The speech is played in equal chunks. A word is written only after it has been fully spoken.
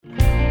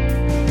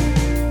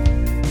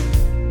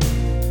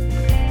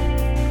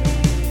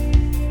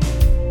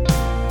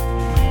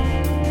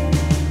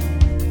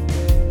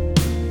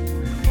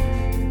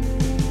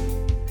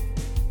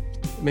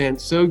man,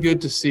 so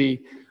good to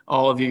see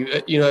all of you.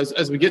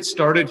 As we get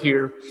started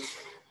here,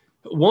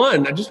 I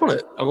want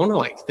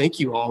to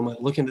thank you all. I'm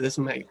looking at this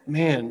and I'm like,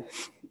 man,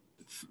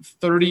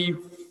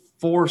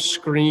 34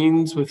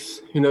 screens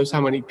with who knows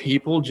how many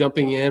people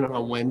jumping in on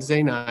a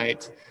Wednesday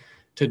night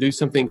to do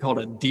something called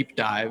a deep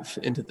dive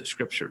into the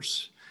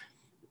scriptures.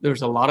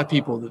 There's a lot of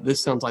people that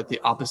this sounds like the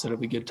opposite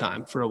of a good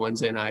time for a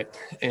Wednesday night.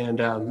 And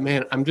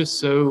man,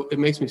 it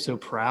makes me so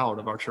proud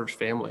of our church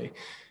family.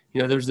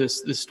 There's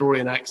this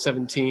story in Acts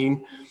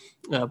 17.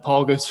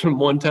 Paul goes from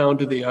one town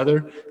to the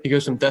other. He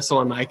goes from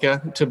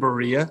Thessalonica to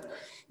Berea.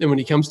 And when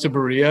he comes to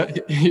Berea,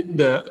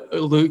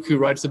 Luke, who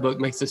writes the book,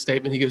 makes the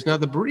statement. He goes, now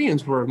the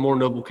Bereans were a more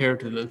noble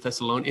character than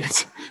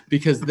Thessalonians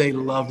because they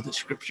loved the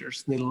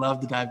scriptures. They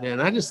loved to dive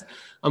in.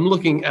 I'm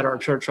looking at our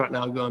church right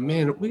now going,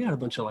 man, we got a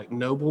bunch of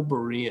noble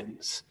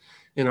Bereans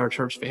in our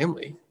church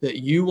family that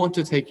you want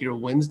to take your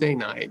Wednesday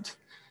night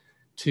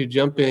to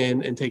jump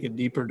in and take a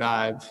deeper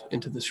dive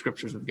into the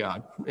scriptures of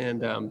God.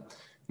 And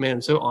man,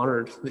 I'm so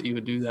honored that you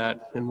would do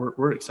that. And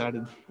we're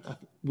excited. I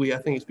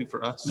think it speaks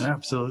for us. Yeah,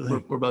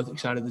 absolutely. We're both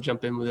excited to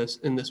jump in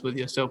this with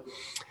you. So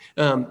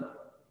I'm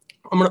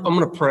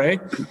gonna pray,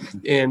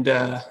 and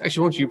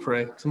actually, why don't you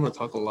pray? Because I'm gonna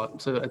talk a lot.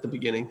 So at the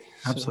beginning,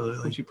 absolutely.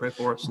 Why don't you pray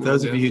for us?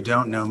 Those of you who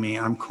don't know me,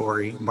 I'm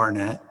Corey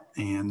Barnett,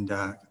 and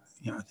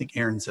I think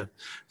Aaron's a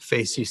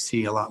face you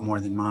see a lot more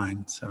than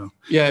mine. So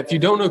yeah, if you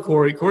don't know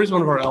Corey's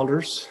one of our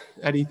elders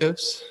at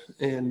Ethos,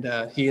 and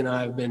he and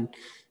I have been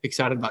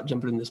excited about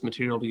jumping in this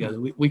material together.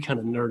 We kind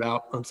of nerd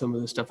out on some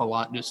of this stuff a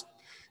lot, just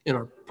in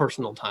our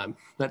personal time.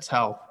 That's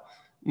how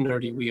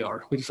nerdy we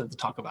are. We just like to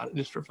talk about it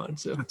just for fun.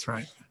 So that's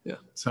right. Yeah.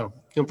 So you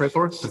want to pray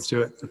for us? Let's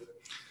do it.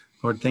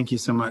 Lord, thank you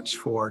so much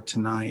for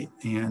tonight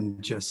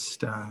and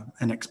just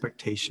an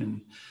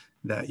expectation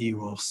that you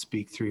will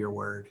speak through your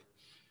word.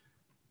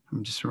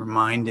 I'm just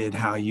reminded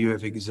how you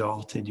have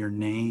exalted your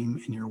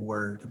name and your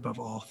word above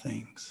all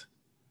things,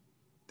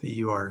 that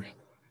you are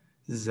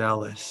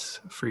zealous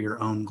for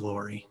your own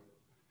glory,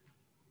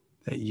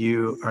 that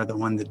you are the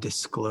one that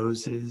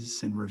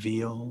discloses and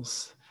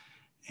reveals,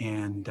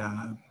 and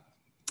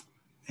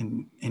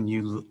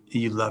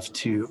you love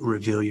to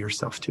reveal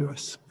yourself to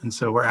us. And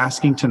so we're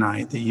asking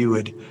tonight that you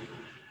would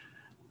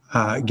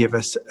give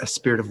us a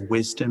spirit of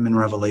wisdom and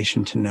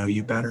revelation to know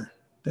you better,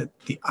 that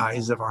the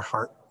eyes of our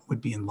heart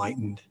would be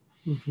enlightened,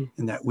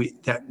 and that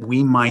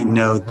we might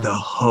know the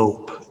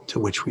hope to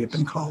which we have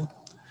been called,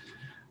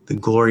 the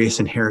glorious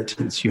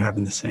inheritance you have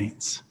in the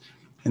saints,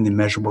 and the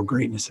immeasurable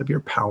greatness of your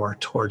power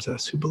towards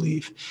us who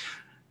believe.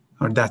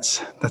 Lord, that's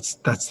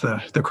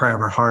the cry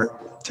of our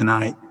heart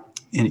tonight,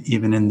 and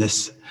even in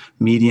this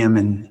medium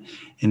and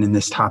in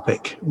this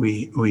topic,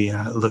 we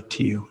look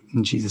to you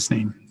in Jesus'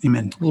 name.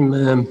 Amen.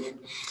 Amen.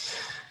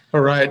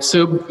 All right.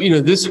 So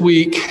this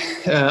week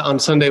on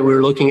Sunday we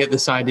were looking at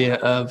this idea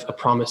of a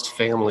promised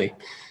family.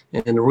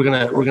 And we're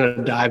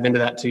gonna dive into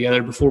that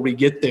together. Before we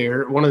get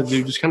there, I wanted to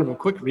do just kind of a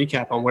quick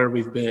recap on where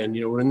we've been.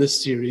 We're in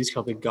this series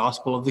called The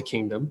Gospel of the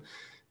Kingdom.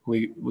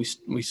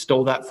 We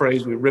stole that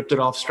phrase. We ripped it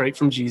off straight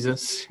from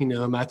Jesus.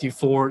 Matthew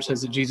 4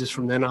 says that Jesus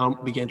from then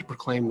on began to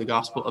proclaim the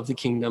gospel of the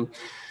kingdom.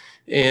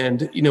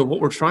 And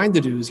what we're trying to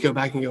do is go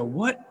back and go,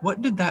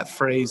 what did that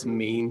phrase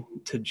mean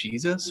to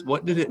Jesus?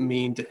 What did it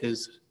mean to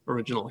his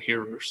original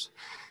hearers?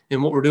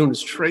 And what we're doing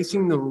is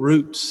tracing the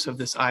roots of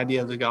this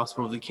idea of the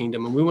gospel of the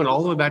kingdom. And we went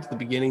all the way back to the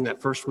beginning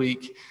that first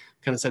week,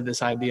 kind of said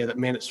this idea that,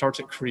 man, it starts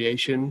at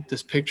creation,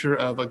 this picture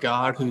of a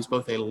God who's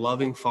both a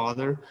loving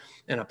father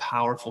and a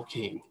powerful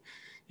king.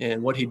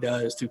 And what he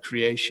does through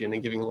creation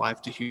and giving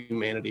life to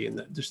humanity,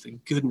 and just the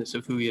goodness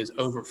of who he is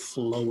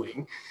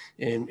overflowing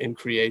in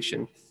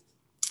creation.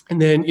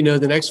 And then,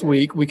 the next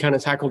week, we kind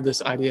of tackled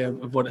this idea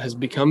of what has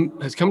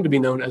come to be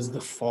known as the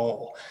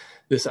fall.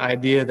 This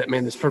idea that,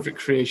 man, this perfect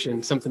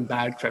creation, something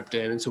bad crept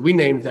in. And so we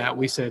named that.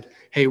 We said,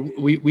 hey,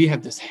 we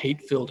have this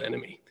hate-filled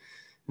enemy.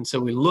 And so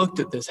we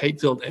looked at this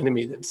hate-filled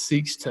enemy that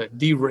seeks to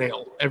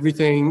derail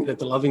everything that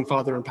the loving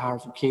Father and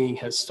powerful King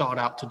has sought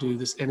out to do.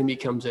 This enemy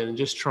comes in and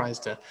just tries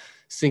to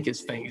sink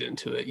his fangs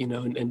into it,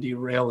 and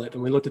derail it.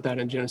 And we looked at that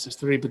in Genesis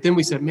 3. But then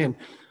we said, man,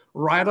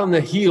 right on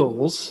the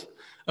heels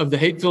of the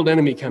hate-filled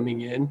enemy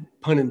coming in,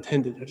 pun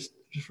intended, I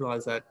just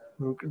realized that.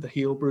 The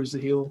heel, bruise the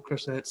heel,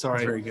 crush that.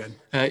 Sorry. Very good.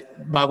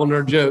 Bible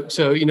nerd joke.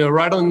 So,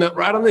 right on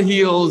the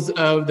heels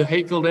of the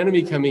hate-filled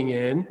enemy coming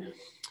in,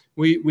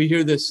 we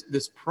hear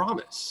this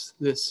promise,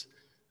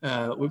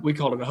 we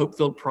call it a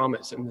hope-filled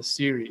promise in this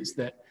series,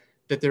 that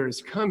there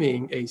is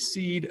coming a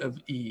seed of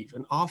Eve,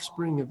 an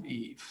offspring of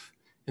Eve.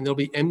 And there'll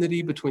be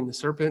enmity between the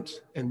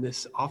serpent and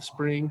this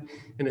offspring.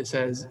 And it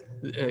says,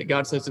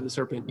 God says to the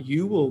serpent,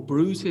 you will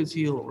bruise his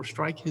heel or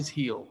strike his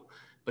heel,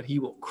 but he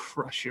will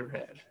crush your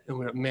head. And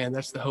we're like, man,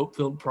 that's the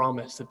hope-filled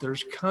promise, that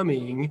there's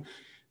coming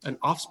an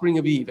offspring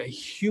of Eve, a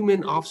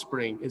human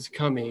offspring is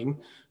coming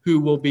who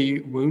will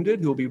be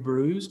wounded, who will be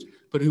bruised,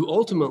 but who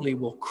ultimately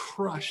will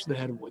crush the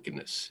head of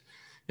wickedness.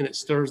 And it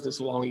stirs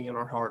this longing in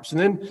our hearts. And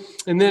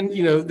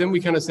then we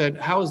kind of said,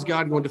 how is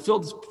God going to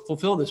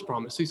fulfill this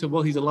promise? So he said,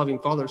 well, he's a loving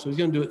father, so he's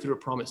going to do it through a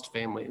promised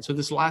family. And so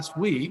this last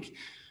week,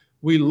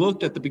 we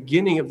looked at the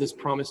beginning of this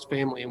promised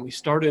family, and we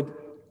started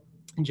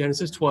in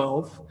Genesis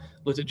 12,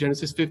 looked at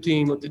Genesis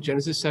 15, looked at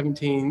Genesis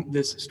 17,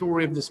 this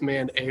story of this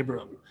man,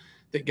 Abram,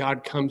 that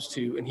God comes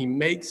to, and he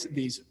makes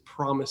these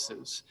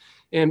promises.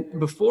 And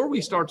before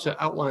we start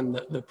to outline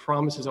the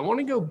promises, I want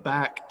to go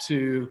back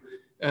to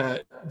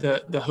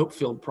the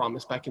hope-filled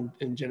promise back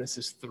in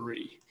Genesis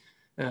 3.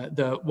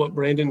 What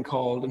Brandon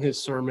called in his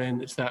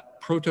sermon, it's that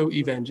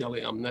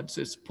proto-evangelium.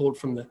 It's pulled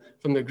from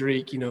the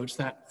Greek. It's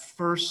that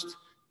first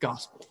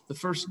gospel, the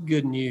first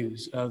good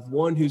news of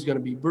one who's going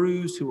to be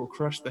bruised, who will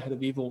crush the head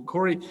of evil.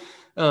 Corey,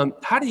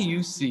 how do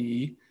you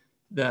see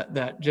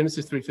that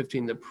Genesis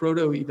 3:15, the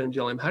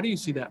proto-evangelium? How do you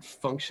see that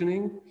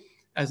functioning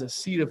as a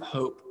seed of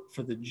hope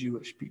for the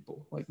Jewish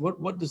people? Like,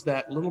 what does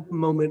that little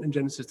moment in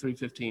Genesis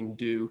 3:15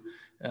 do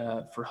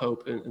for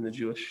hope in the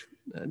Jewish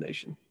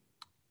nation?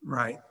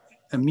 Right.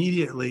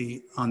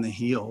 Immediately on the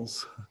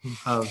heels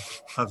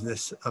of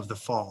the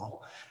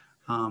fall,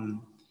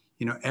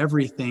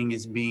 everything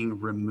is being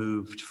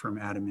removed from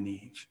Adam and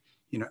Eve.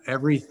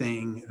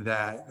 Everything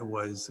that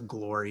was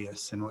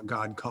glorious and what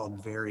God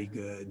called very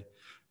good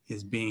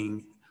is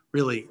being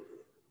really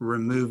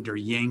removed or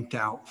yanked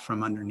out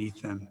from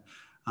underneath them.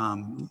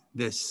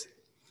 This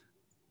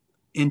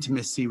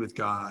intimacy with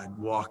God,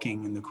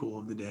 walking in the cool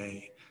of the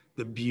day,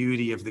 the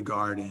beauty of the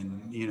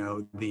garden,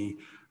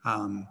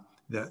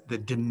 the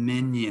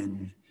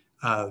dominion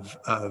of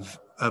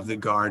the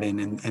garden,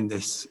 and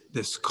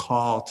this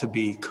call to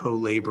be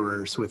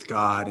co-laborers with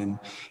God, and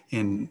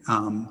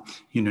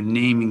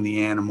naming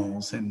the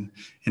animals and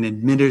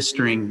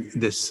administering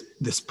this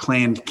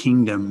planned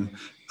kingdom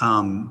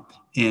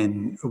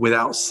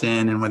without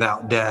sin and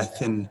without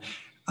death, and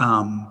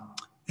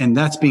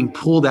that's being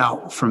pulled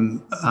out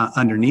from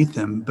underneath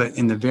them. But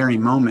in the very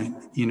moment,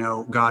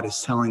 God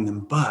is telling them,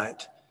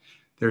 but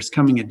there's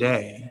coming a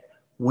day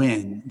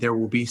when there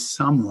will be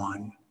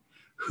someone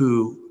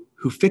who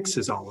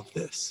fixes all of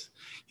this.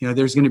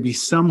 There's going to be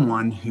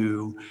someone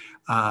who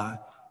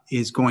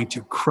is going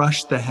to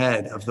crush the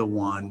head of the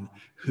one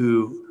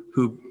who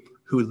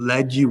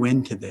led you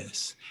into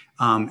this,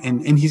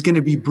 and he's going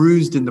to be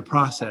bruised in the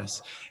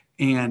process.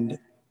 And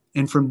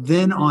from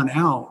then on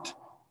out,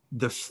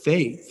 the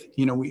faith,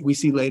 we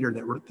see later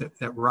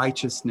that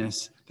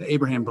righteousness that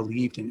Abraham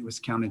believed in, it was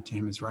counted to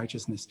him as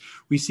righteousness.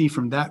 We see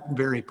from that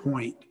very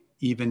point,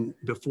 even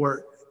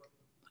before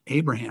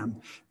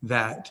Abraham,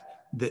 that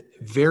the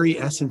very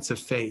essence of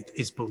faith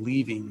is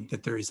believing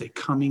that there is a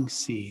coming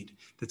seed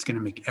that's going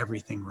to make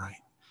everything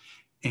right.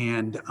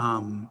 And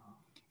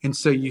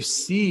so you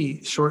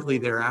see shortly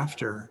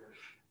thereafter,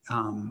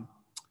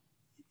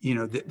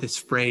 this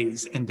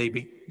phrase, and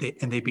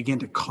they begin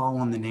to call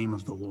on the name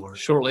of the Lord.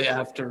 Shortly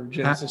after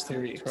Genesis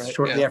 3, right?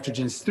 Shortly after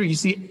Genesis 3, you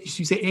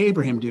see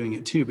Abraham doing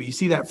it too, but you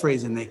see that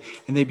phrase, and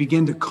they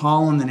begin to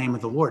call on the name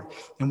of the Lord.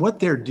 And what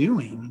they're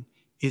doing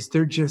is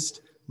they're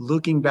just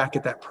looking back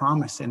at that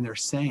promise, and they're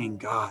saying,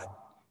 God,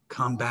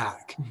 come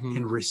back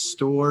and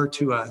restore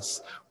to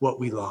us what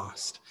we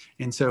lost.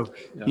 And so,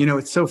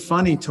 it's so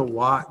funny to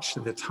watch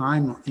the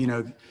time,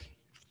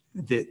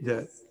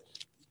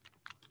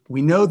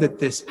 we know that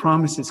this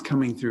promise is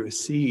coming through a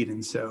seed.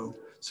 And so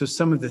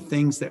some of the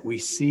things that we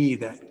see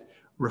that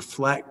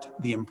reflect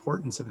the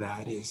importance of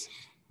that is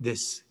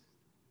this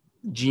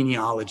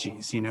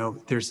genealogies.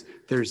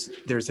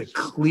 There's a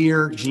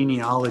clear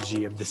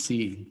genealogy of the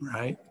seed,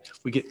 right?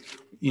 We get,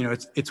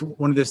 it's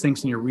one of those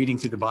things when you're reading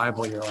through the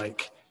Bible, you're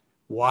like,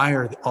 why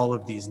are all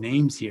of these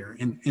names here?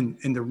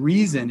 And the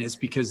reason is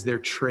because they're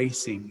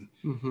tracing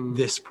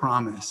this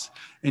promise.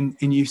 And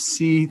you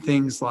see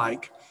things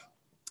like,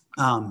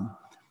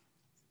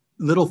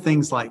 little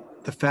things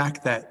like the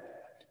fact that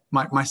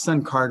my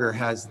son Carter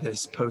has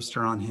this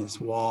poster on his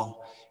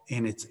wall,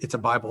 and it's a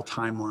Bible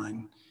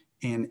timeline.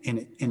 And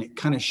it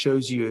kind of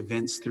shows you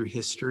events through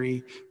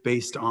history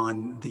based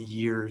on the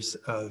years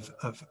of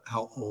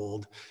how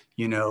old,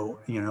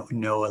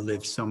 Noah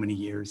lived so many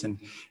years. And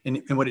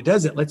what it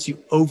does, it lets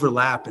you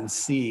overlap and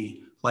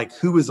see like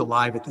who was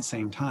alive at the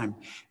same time.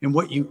 And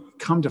what you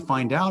come to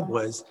find out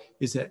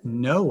is that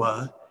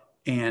Noah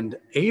and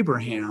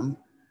Abraham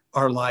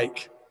are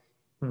like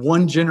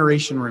one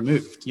generation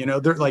removed.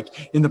 They're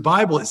like, in the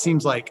Bible, it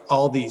seems like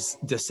all these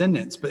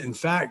descendants, but in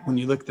fact, when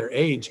you look at their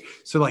age,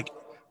 so like,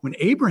 when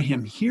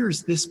Abraham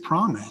hears this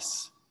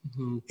promise,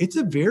 it's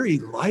a very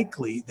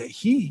likely that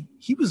he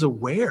was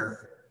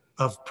aware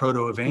of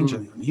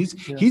proto-evangelium.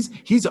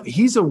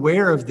 He's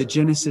aware of the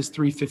Genesis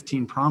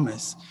 3:15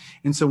 promise.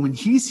 And so when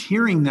he's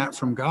hearing that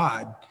from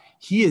God,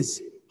 he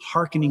is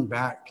hearkening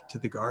back to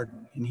the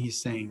garden, and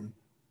he's saying,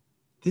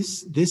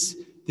 this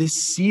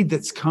seed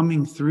that's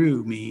coming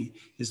through me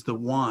is the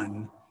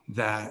one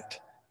that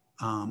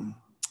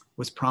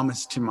was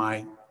promised to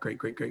my great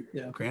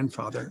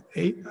grandfather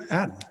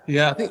Adam.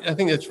 Yeah, I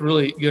think that's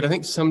really good. I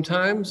think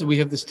sometimes we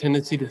have this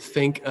tendency to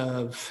think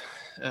of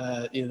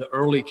the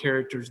early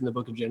characters in the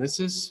book of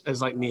Genesis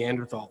as like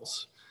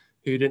Neanderthals,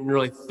 who didn't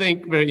really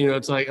think very,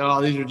 it's like,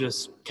 oh, these are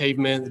just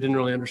cavemen that didn't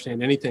really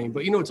understand anything.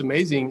 But it's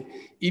amazing,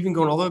 even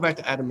going all the way back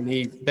to Adam and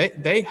Eve,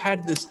 they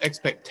had this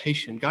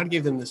expectation. God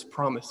gave them this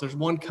promise. There's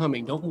one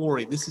coming. Don't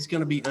worry. This is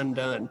going to be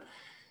undone.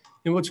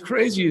 And what's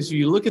crazy is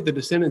you look at the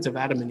descendants of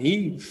Adam and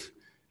Eve,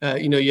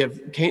 you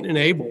have Cain and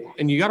Abel,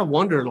 and you got to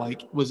wonder,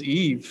 like, was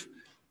Eve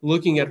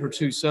looking at her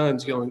two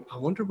sons going, I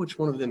wonder which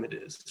one of them it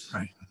is.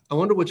 Right. I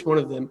wonder which one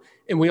of them.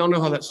 And we all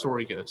know how that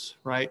story goes,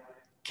 right?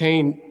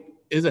 Cain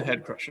is a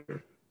head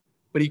crusher,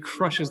 but he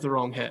crushes the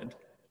wrong head,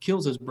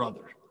 kills his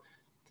brother.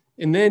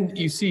 And then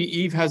you see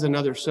Eve has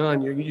another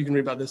son. You can read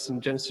about this in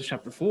Genesis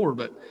chapter 4,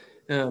 but,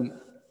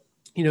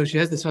 she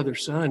has this other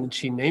son, and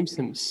she names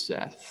him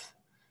Seth.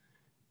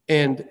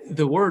 And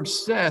the word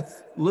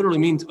Seth literally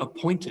means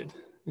appointed.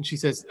 And she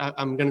says,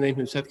 I'm going to name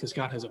him Seth because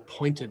God has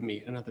appointed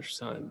me another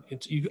son.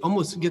 You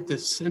almost get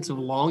this sense of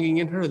longing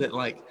in her that,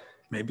 like,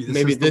 maybe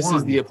this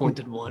is the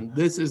appointed one.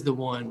 This is the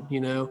one,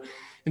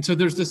 And so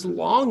there's this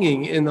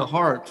longing in the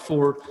heart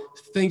for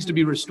things to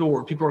be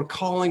restored. People are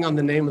calling on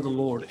the name of the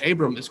Lord.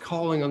 Abram is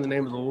calling on the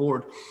name of the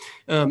Lord.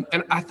 And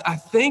I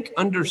think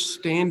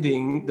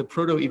understanding the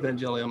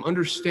proto-evangelium,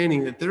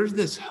 understanding that there's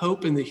this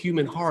hope in the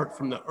human heart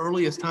from the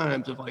earliest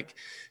times of, like,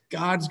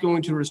 God's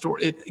going to restore.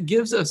 It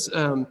gives us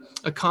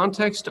a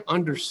context to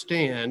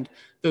understand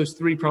those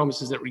three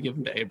promises that were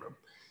given to Abram.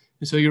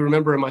 And so you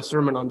remember in my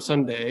sermon on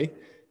Sunday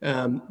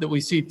that we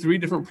see three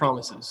different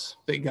promises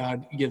that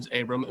God gives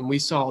Abram. And we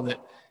saw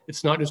that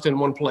it's not just in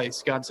one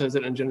place. God says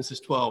it in Genesis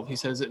 12. He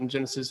says it in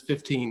Genesis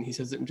 15. He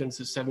says it in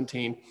Genesis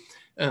 17.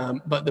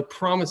 But the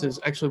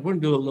promises, actually, we're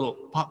going to do a little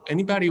pop.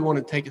 Anybody want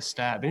to take a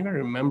stab? Anybody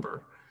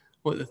remember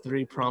what the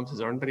three promises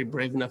are? Anybody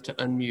brave enough to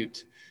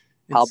unmute?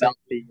 How about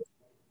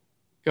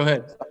Go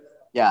ahead.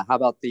 Yeah. How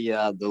about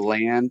the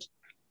land,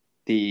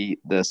 the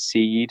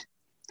seed,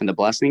 and the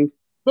blessing?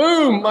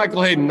 Boom,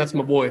 Michael Hayden. That's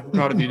my boy. I'm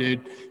proud of you,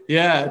 dude.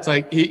 Yeah, it's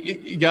like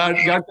God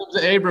comes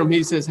to Abram.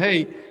 He says,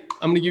 hey,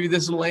 I'm going to give you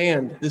this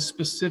land, this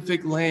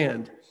specific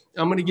land.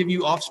 I'm going to give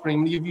you offspring.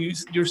 I'm going to give you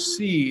your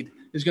seed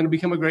is going to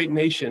become a great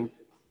nation.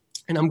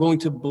 And I'm going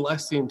to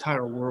bless the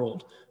entire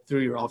world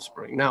through your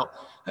offspring. Now,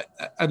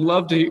 I'd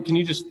love to, can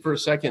you just for a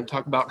second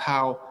talk about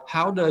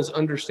how does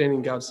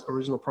understanding God's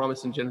original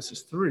promise in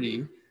Genesis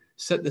 3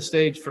 set the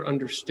stage for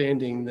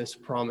understanding this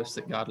promise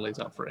that God lays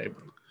out for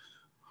Abram?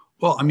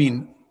 Well, I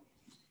mean,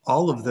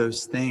 all of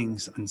those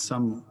things in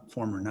some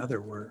form or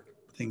another were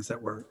things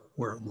that were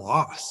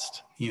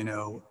lost,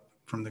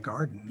 from the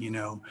garden,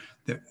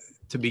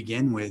 to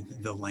begin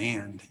with the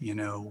land,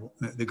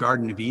 the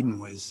Garden of Eden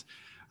was,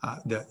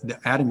 the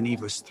Adam and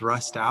Eve was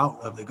thrust out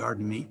of the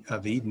Garden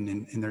of Eden,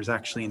 and there's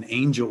actually an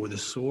angel with a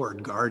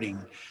sword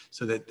guarding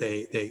so that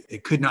they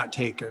could not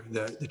take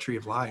the tree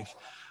of life.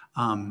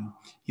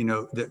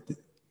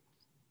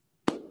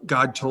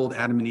 God told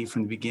Adam and Eve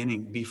from the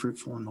beginning, be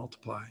fruitful and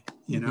multiply,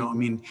 I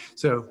mean,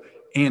 so,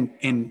 and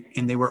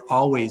they were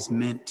always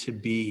meant to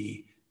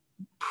be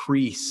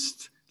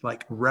priests,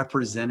 like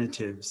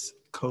representatives,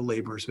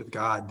 co-laborers with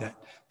God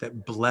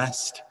that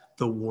blessed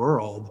the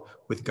world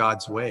with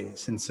God's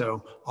ways. And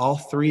so all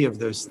three of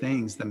those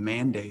things, the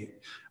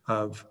mandate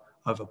of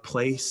a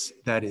place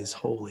that is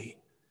holy,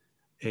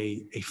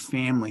 a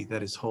family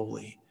that is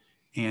holy,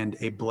 and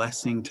a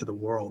blessing to the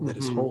world that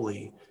is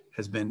holy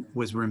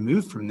was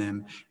removed from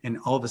them. And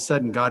all of a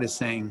sudden God is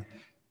saying,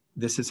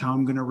 this is how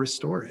I'm going to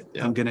restore it.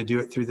 Yeah. I'm going to do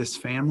it through this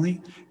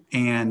family.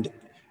 And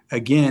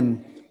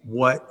again,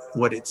 what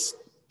it's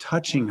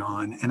touching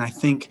on, and I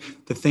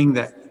think the thing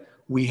that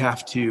we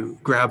have to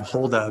grab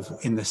hold of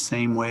in the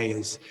same way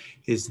is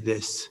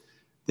this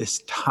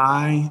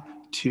tie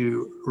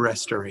to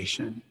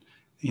restoration,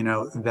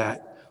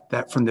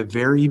 that from the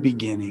very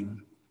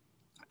beginning,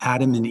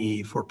 Adam and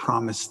Eve were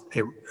promised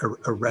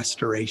a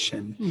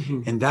restoration.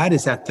 Mm-hmm. And that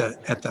is at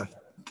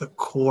the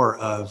core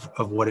of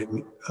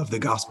the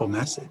gospel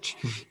message,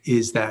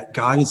 is that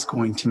God is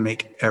going to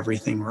make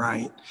everything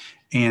right.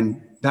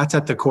 And that's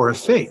at the core of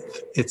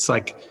faith. It's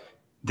like,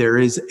 there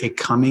is a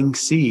coming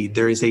seed.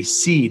 There is a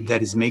seed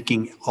that is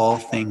making all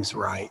things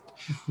right.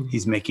 Mm-hmm.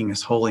 He's making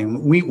us holy.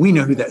 And we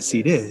know who that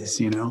seed is,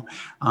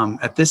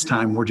 At this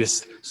time, God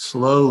is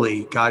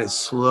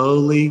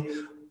slowly,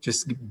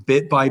 just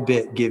bit by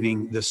bit,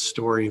 giving the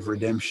story of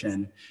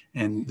redemption.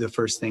 And the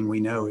first thing we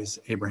know is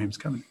Abraham's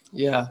coming.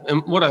 Yeah.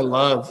 And what I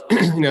love,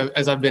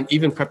 as I've been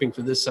even prepping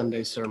for this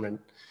Sunday sermon,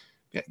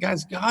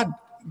 guys,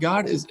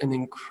 God is an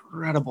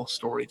incredible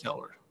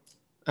storyteller.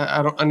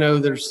 I know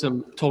there's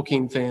some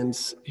Tolkien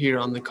fans here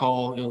on the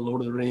call,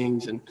 Lord of the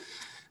Rings and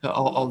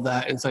all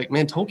that. And it's like,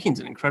 man, Tolkien's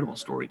an incredible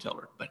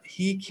storyteller, but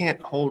he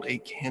can't hold a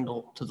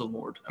candle to the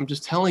Lord. I'm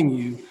just telling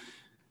you,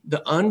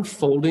 the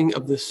unfolding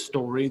of this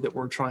story that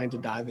we're trying to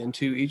dive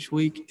into each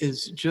week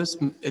is just,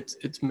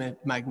 it's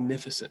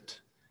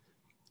magnificent.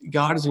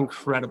 God is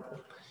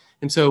incredible.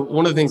 And so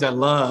one of the things I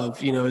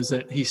love, is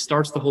that he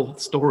starts the whole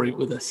story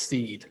with a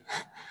seed,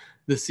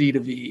 the seed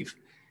of Eve.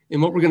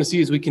 And what we're going to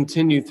see as we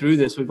continue through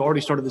this, we've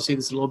already started to see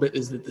this a little bit,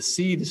 is that the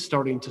seed is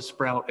starting to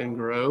sprout and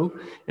grow.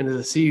 And as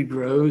the seed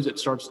grows, it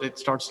starts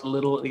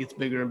little, and it gets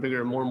bigger and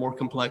bigger and more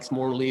complex,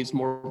 more leaves,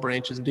 more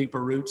branches,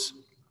 deeper roots.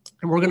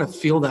 And we're going to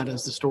feel that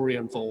as the story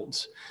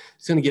unfolds.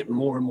 It's going to get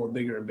more and more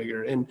bigger and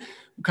bigger. And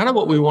kind of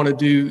what we want to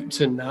do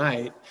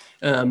tonight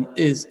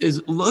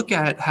is look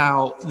at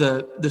how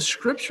the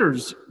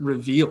scriptures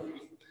reveal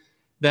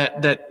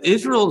that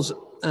Israel's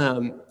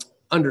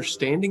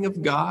understanding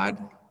of God,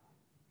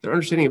 their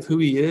understanding of who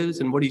he is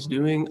and what he's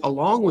doing,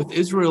 along with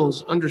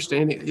Israel's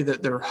understanding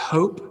that their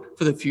hope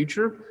for the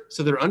future,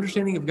 so their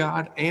understanding of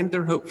God and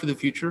their hope for the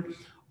future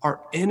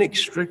are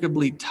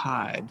inextricably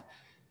tied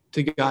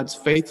to God's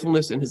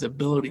faithfulness and his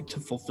ability to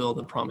fulfill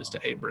the promise to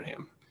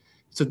Abraham.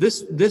 So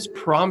this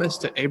promise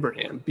to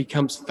Abraham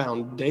becomes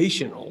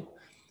foundational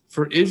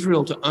for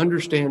Israel to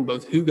understand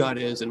both who God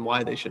is and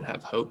why they should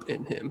have hope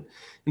in him.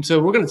 And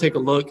so we're going to take a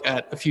look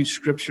at a few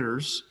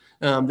scriptures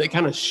that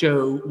kind of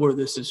show where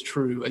this is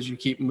true as you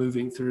keep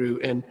moving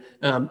through. And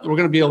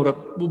we'll be able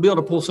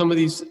to pull some of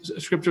these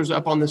scriptures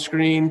up on the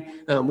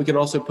screen. We can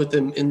also put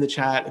them in the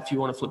chat if you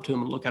want to flip to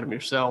them and look at them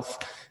yourself.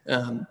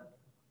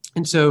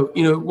 And so,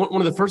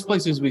 one of the first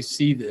places we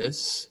see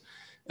this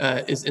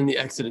is in the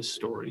Exodus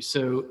story.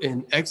 So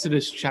in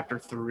Exodus chapter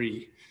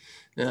 3,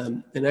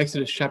 do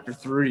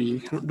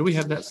we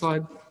have that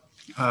slide?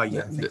 Yeah, I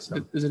think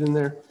so. Is it in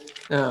there?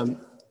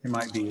 It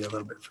might be a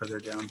little bit further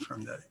down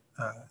from the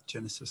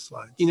Genesis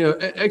slides.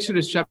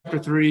 Exodus chapter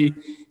 3,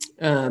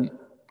 there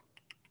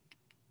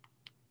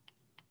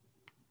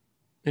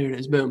it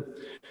is, boom.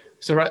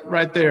 So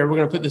right there, we're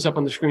going to put this up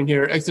on the screen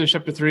here. Exodus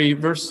chapter 3,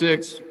 verse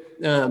 6.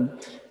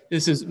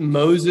 This is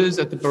Moses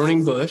at the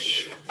burning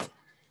bush,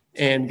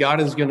 and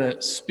God is going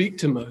to speak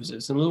to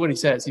Moses. And look what he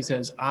says. He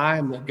says, I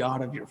am the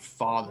God of your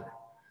father,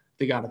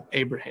 the God of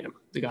Abraham,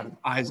 the God of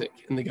Isaac,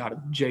 and the God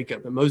of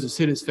Jacob. And Moses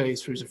hid his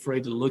face, for he was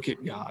afraid to look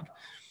at God.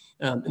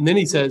 And then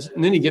he says,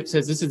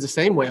 this is the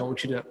same way I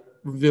want you to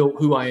reveal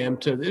who I am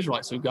to the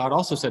Israelites. So God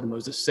also said to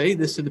Moses, say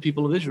this to the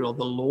people of Israel,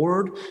 the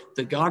Lord,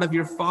 the God of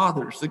your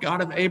fathers, the God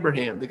of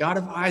Abraham, the God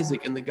of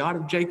Isaac, and the God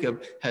of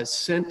Jacob has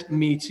sent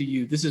me to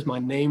you. This is my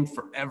name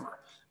forever.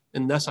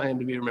 And thus I am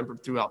to be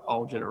remembered throughout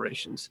all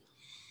generations.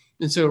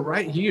 And so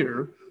right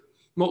here,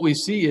 what we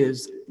see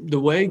is the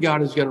way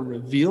God is going to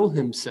reveal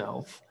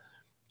himself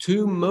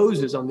to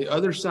Moses on the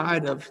other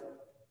side of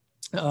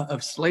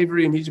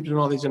slavery in Egypt and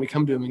all. He's going to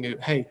come to him and go,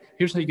 hey,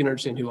 here's how you can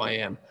understand who I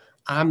am.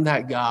 I'm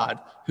that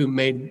God who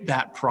made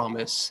that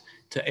promise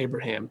to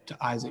Abraham, to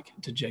Isaac,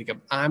 to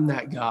Jacob. I'm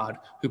that God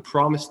who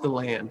promised the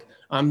land.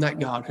 I'm that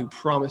God who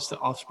promised the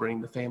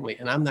offspring, the family.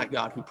 And I'm that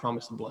God who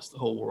promised to bless the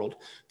whole world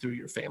through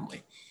your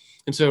family.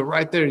 And so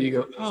right there you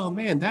go, oh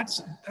man,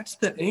 that's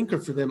the anchor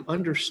for them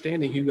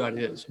understanding who God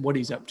is, what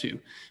he's up to,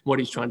 what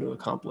he's trying to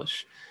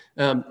accomplish.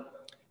 Now,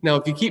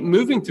 if you keep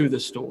moving through the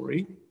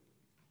story,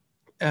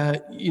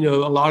 a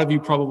lot of you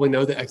probably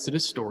know the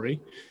Exodus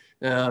story.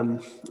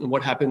 And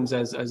what happens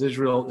as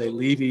Israel, they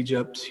leave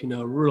Egypt,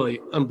 really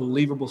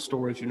unbelievable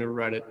story. If you've never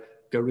read it,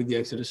 go read the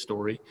Exodus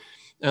story.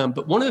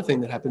 But one of the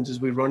things that happens is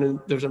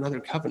there's another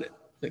covenant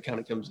that kind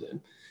of comes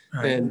in.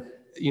 Right. And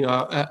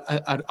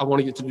I want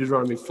to get to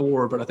Deuteronomy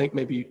 4, but I think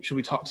maybe should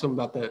we talk some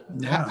about that?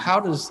 Yeah. How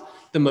does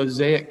the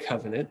Mosaic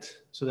covenant,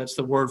 so that's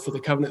the word for the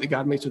covenant that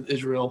God makes with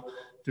Israel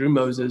through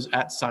Moses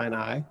at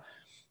Sinai,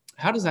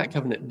 how does that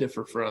covenant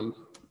differ from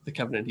the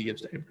covenant he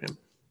gives to Abraham?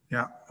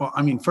 Yeah, well,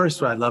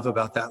 first what I love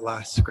about that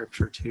last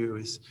scripture too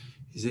is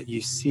that you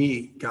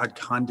see God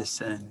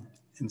condescend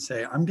and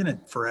say, I'm going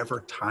to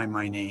forever tie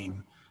my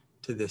name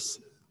to this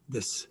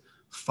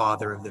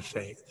father of the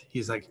faith.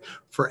 He's like,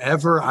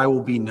 forever I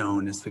will be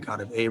known as the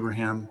God of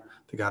Abraham,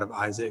 the God of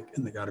Isaac,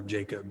 and the God of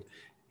Jacob.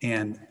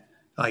 And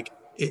like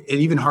it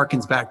even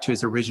harkens back to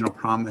his original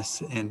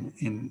promise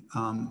in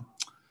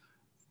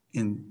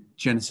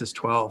Genesis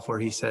 12, where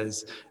he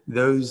says,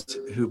 those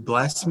who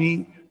bless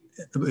you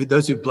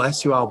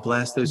I'll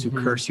bless, those who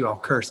curse you I'll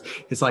curse.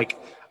 It's like,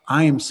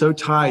 I am so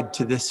tied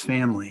to this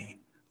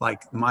family,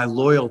 like my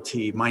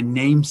loyalty, my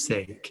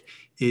namesake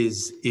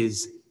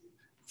is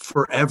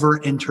forever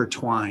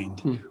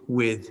intertwined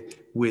with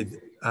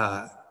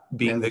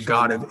being the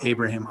God of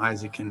Abraham,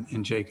 Isaac,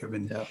 and Jacob.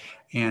 It's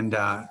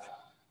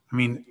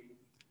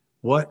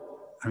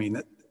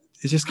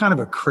just kind of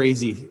a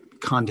crazy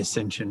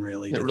condescension,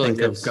 really, to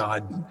think of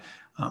God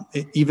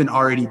even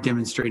already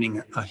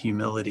demonstrating a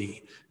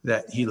humility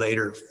that he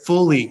later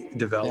fully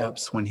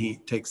develops when he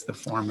takes the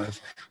form of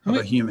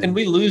a human. And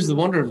we lose the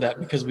wonder of that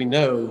because we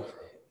know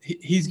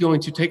he's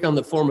going to take on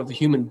the form of a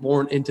human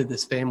born into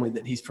this family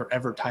that he's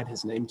forever tied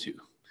his name to.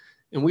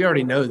 And we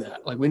already know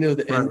that. Like we know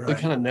that, and we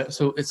kind of know.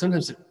 So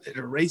sometimes it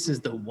erases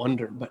the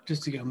wonder, but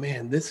just to go,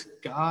 man, this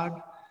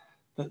God,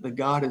 the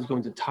God is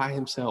going to tie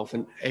himself.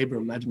 And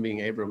Abram, imagine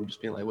being Abram,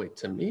 just being like, wait,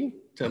 to me,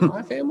 to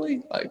my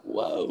family? Like,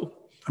 whoa.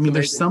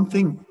 There's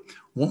something,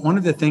 one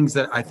of the things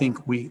that I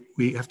think we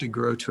have to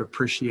grow to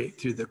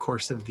appreciate through the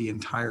course of the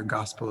entire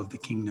gospel of the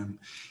kingdom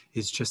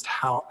is just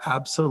how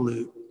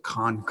absolute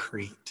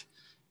concrete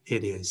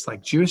it is.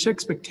 Like Jewish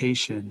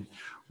expectation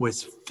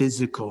was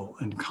physical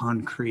and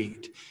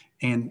concrete.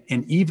 And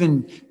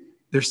even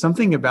there's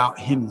something about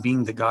him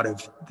being the God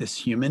of this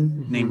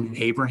human named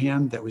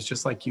Abraham that was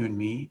just like you and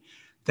me,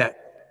 that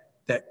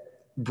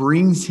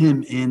brings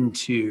him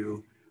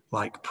into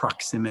like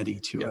proximity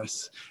to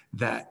us,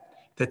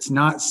 that's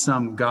not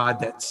some God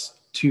that's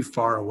too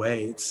far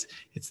away.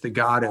 It's the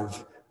God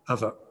of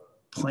a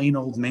plain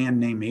old man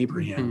named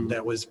Abraham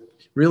that was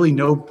really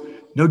no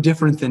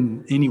different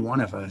than any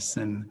one of us.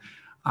 And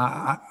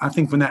I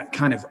think when that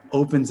kind of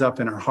opens up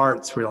in our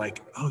hearts, we're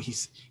like, oh,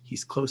 he's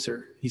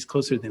closer. He's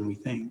closer than we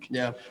think.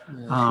 Yeah,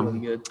 that's really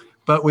good.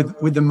 But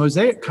with the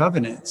Mosaic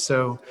covenant,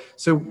 so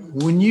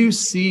when you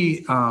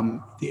see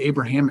the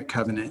Abrahamic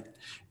covenant,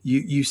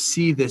 you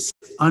see this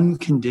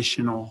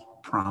unconditional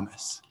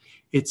promise.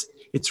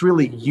 It's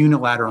really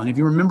unilateral. And if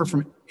you remember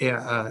from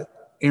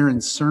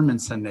Aaron's sermon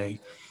Sunday,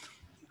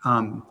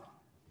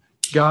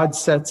 God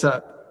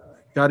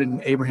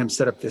and Abraham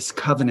set up this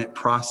covenant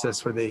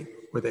process where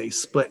they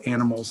split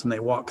animals and they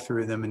walk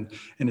through them,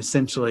 and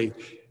essentially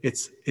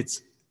it's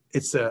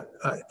a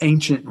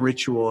ancient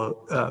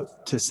ritual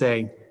to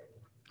say,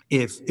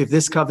 if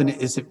this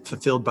covenant isn't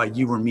fulfilled by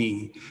you or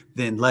me,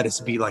 then let us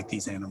be like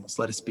these animals.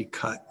 Let us be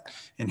cut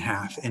in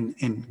half.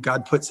 And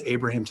God puts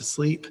Abraham to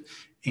sleep,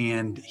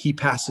 and he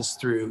passes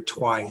through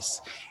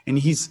twice. And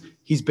he's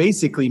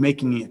basically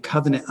making a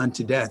covenant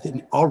unto death,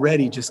 and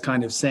already just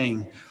kind of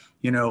saying,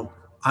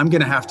 I'm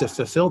going to have to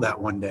fulfill that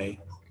one day.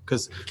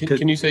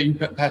 Can you say you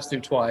passed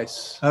through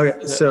twice?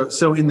 Okay,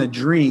 so in the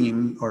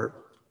dream or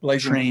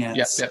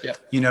trance,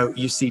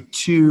 you see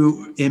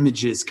two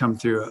images come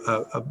through,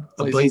 a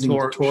blazing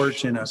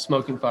torch and a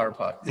smoking fire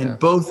pot. And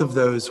both of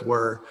those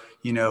were,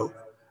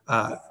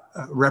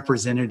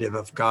 representative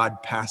of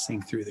God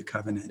passing through the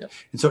covenant. Yep.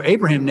 And so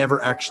Abraham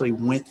never actually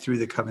went through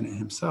the covenant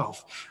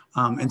himself.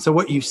 And so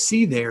what you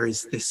see there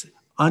is this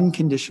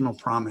unconditional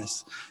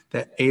promise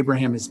that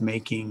Abraham is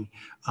making,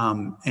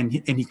 and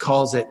he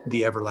calls it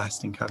the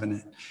everlasting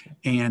covenant.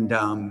 And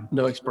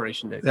no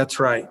expiration date. That's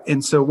right.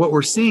 And so what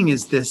we're seeing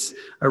is this.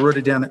 I wrote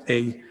it down.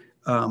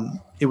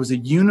 It was a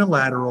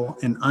unilateral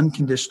and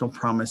unconditional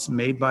promise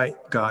made by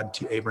God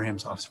to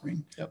Abraham's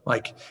offspring. Yep.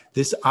 Like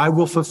this, I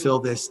will fulfill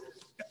this.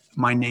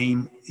 My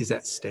name is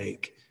at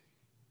stake.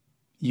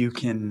 You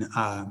can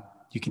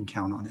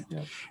count on it.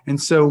 Yep.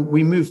 And so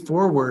we move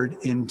forward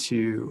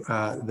into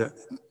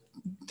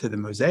the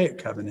Mosaic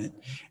covenant,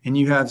 and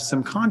you have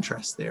some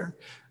contrast there.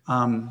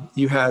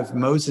 You have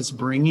Moses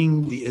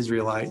bringing the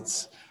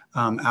Israelites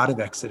out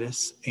of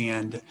Exodus,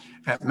 and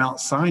at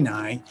Mount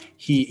Sinai,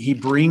 he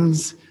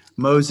brings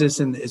Moses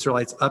and the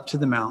Israelites up to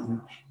the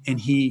mountain, and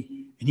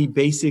he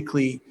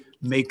basically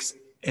makes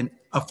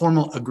a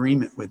formal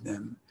agreement with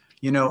them.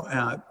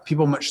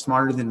 People much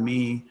smarter than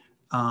me,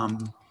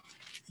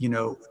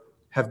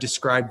 have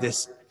described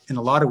this in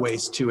a lot of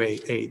ways to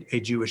a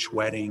Jewish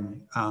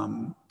wedding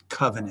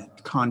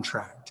covenant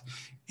contract,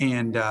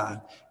 and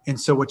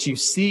so what you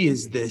see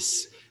is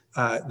this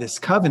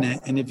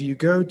covenant. And if you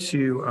go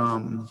to,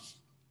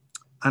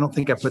 I don't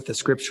think I put the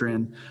scripture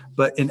in,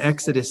 but in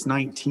Exodus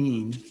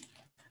 19,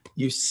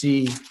 you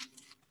see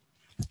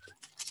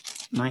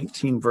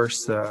 19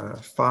 verse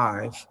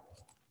 5.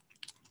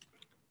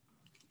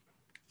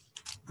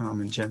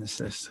 In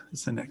Genesis.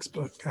 It's the next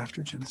book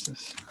after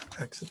Genesis,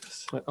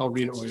 Exodus. I'll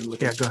read it while you're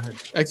looking. Yeah, go ahead.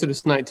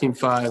 Exodus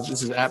 19:5.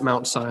 This is at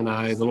Mount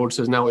Sinai. The Lord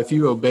says, "Now, if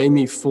you obey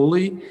me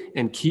fully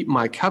and keep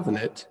my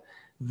covenant,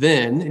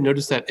 then," and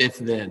notice that if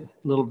then,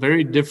 little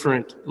very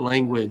different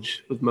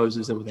language with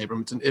Moses and with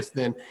Abraham. It's an if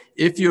then.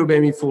 "If you obey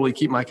me fully,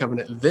 keep my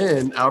covenant,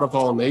 then out of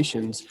all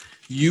nations,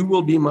 you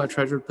will be my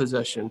treasured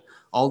possession.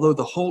 Although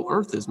the whole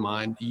earth is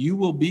mine, you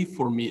will be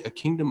for me a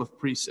kingdom of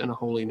priests and a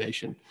holy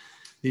nation."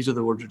 These are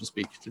the words to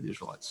speak to the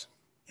Israelites.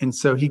 And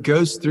so he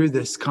goes through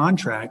this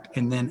contract,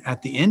 and then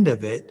at the end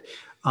of it,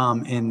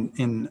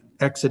 in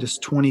Exodus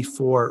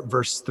 24,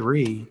 verse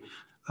 3,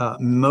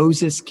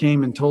 Moses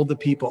came and told the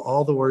people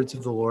all the words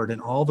of the Lord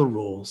and all the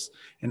rules,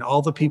 and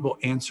all the people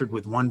answered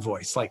with one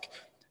voice, like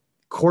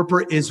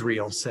corporate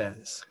Israel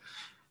says,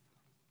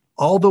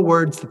 "All the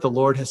words that the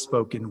Lord has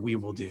spoken, we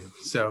will do."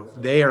 So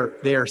they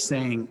are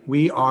saying,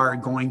 we are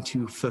going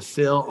to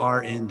fulfill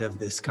our end of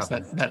this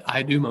covenant. That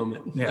I do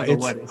moment. Yeah, of the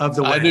wedding. Of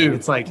the wedding. I do.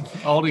 It's like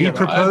all he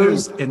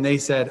proposed and they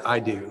said, "I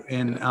do."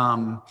 And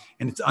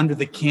it's under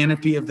the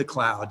canopy of the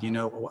cloud. I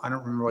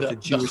don't remember what the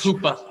Jewish. The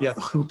chuppah. Yeah,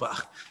 the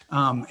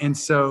chuppah. And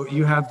so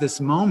you have this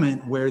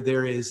moment where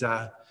there is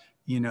a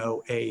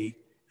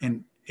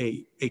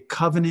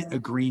covenant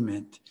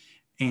agreement,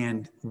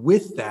 and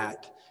with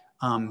that,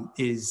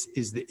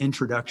 is the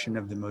introduction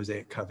of the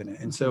Mosaic covenant.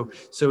 And so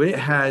it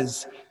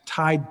has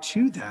tied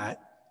to that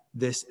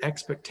this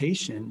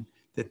expectation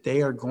that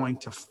they are going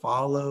to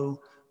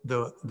follow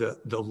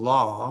the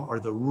law or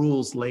the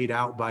rules laid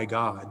out by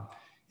God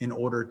in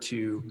order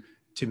to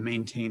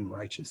maintain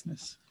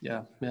righteousness.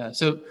 Yeah.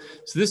 So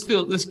this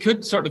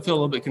could start to feel a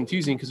little bit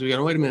confusing, because we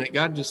go, wait a minute,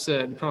 God just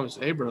said,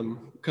 promised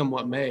Abram, come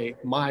what may,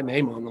 my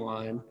name on the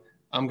line,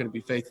 I'm going to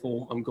be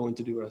faithful, I'm going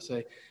to do what I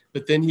say.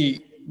 But then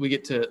we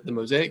get to the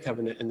Mosaic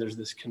covenant, and there's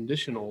this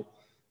conditional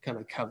kind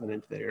of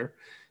covenant there.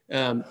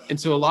 And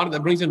so a lot of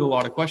that brings into a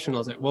lot of questions. I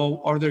was like,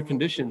 well, are there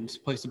conditions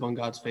placed upon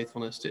God's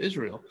faithfulness to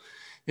Israel?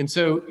 And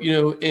so,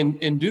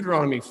 in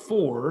Deuteronomy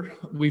 4,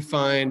 we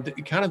find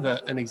kind of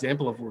an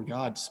example of where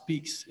God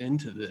speaks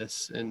into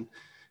this. And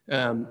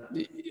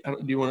do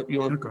you want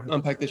to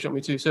unpack this? You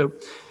want me to?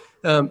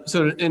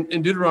 So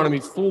in Deuteronomy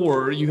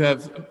 4, you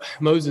have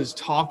Moses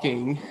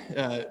talking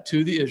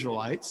to the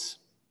Israelites,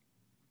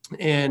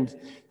 and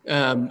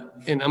I'm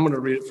going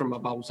to read it from my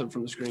Bible study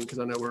from the screen because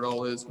I know where it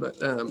all is. But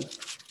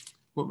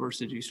what verse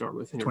did you start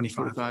with?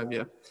 25.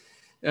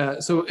 Yeah.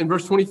 So in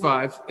verse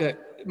 25,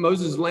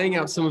 Moses is laying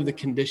out some of the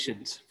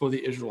conditions for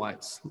the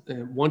Israelites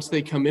once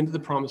they come into the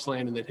promised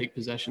land and they take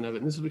possession of it.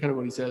 And this is kind of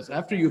what he says: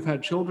 after you've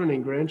had children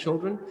and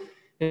grandchildren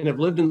and have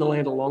lived in the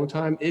land a long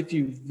time, if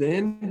you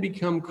then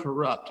become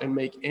corrupt and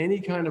make any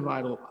kind of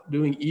idol,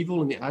 doing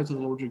evil in the eyes of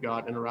the Lord your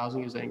God and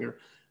arousing his anger,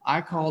 I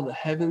call the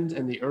heavens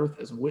and the earth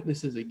as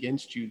witnesses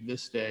against you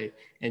this day,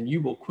 and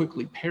you will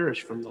quickly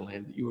perish from the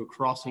land that you are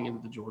crossing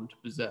into the Jordan to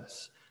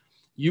possess.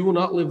 You will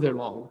not live there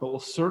long, but will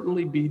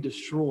certainly be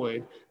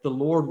destroyed. The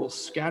Lord will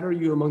scatter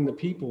you among the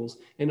peoples,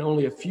 and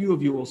only a few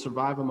of you will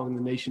survive among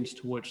the nations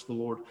to which the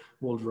Lord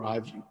will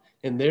drive you.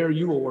 And there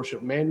you will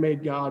worship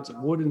man-made gods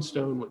of wood and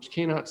stone, which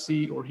cannot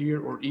see or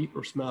hear or eat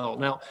or smell.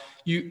 Now,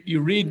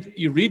 you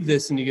read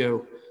this and you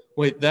go,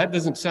 wait, that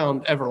doesn't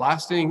sound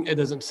everlasting. It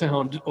doesn't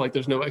sound like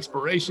there's no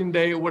expiration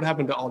date. What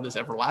happened to all this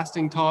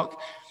everlasting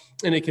talk?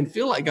 And it can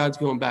feel like God's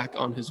going back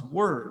on his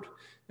word.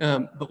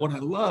 But what I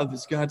love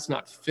is God's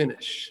not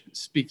finished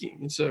speaking.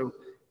 And so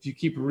if you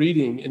keep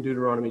reading in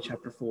Deuteronomy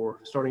chapter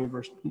 4, starting in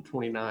verse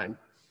 29,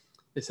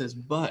 it says,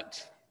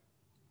 but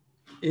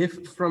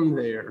if from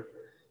there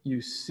you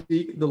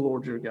seek the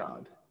Lord your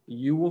God,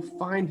 you will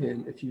find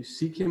him if you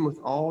seek him with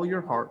all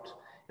your heart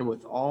and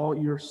with all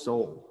your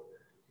soul.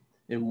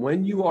 And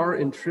when you are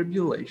in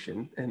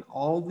tribulation and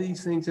all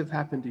these things have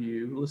happened to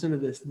you, listen to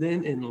this,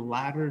 then in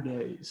latter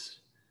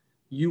days,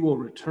 you will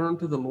return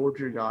to the Lord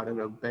your God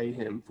and obey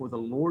him. For the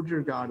Lord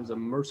your God is a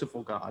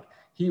merciful God.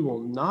 He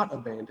will not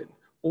abandon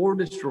or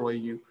destroy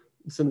you.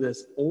 Listen to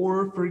this,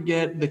 or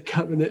forget the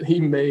covenant he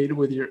made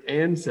with your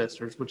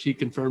ancestors, which he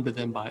confirmed to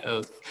them by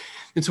oath.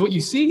 And so what you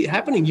see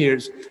happening here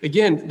is,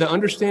 again,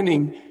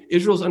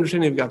 Israel's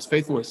understanding of God's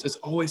faithfulness is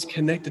always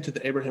connected to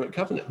the Abrahamic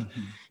covenant.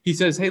 Mm-hmm. He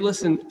says, hey,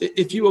 listen,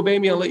 if you obey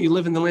me, I'll let you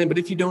live in the land. But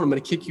if you don't, I'm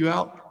going to kick you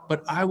out.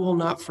 But I will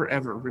not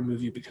forever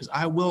remove you because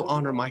I will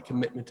honor my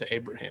commitment to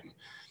Abraham.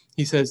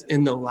 He says,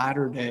 in the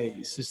latter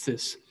days, it's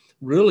this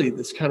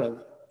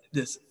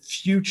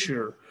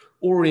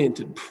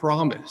future-oriented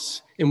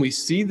promise. And we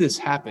see this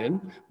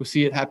happen. We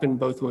see it happen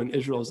both when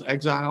Israel is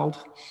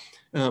exiled,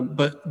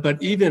 but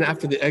even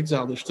after the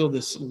exile, there's still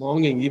this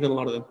longing. Even a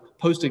lot of the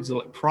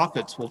post-exilic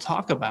prophets will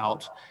talk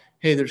about,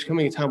 hey, there's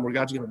coming a time where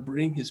God's going to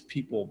bring his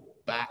people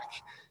back.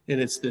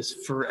 And it's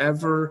this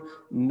forever,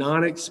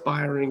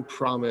 non-expiring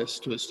promise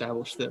to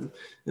establish them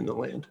in the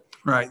land.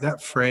 Right.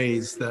 That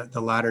phrase,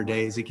 the latter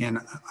days, again,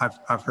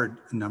 I've heard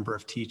a number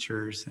of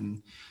teachers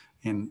and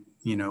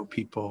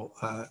people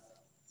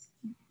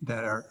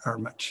that are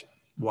much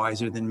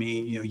wiser than me,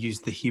 use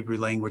the Hebrew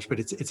language, but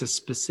it's a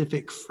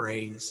specific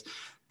phrase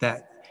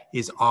that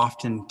is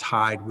often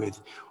tied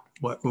with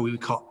what we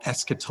would call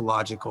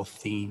eschatological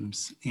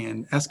themes.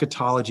 And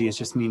eschatology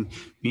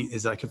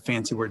is like a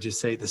fancy word to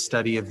say the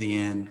study of the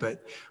end,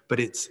 but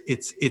it's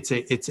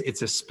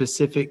a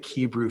specific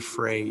Hebrew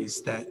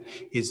phrase that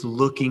is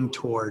looking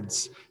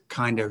towards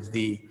kind of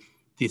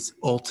this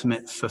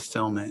ultimate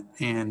fulfillment.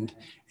 And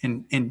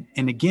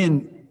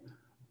again,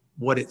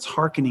 what it's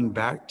hearkening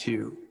back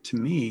to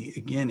me,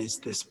 again, is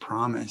this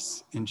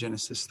promise in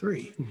Genesis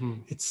 3. Mm-hmm.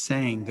 It's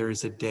saying there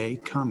is a day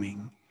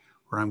coming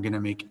where I'm going to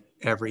make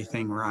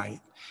everything right.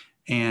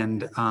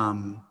 And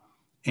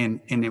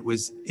it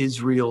was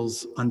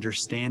Israel's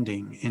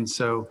understanding. And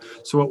so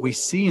what we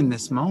see in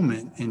this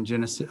moment in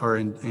Genesis or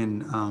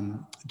in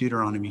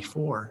Deuteronomy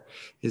 4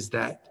 is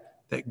that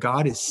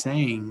God is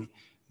saying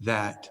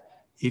that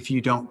if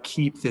you don't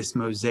keep this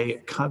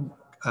Mosaic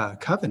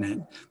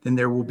covenant, then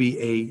there will be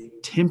a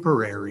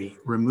temporary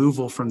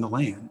removal from the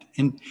land.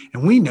 And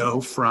we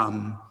know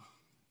from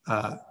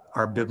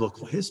our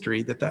biblical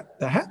history that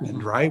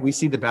happened, right? We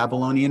see the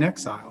Babylonian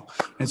exile.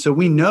 And so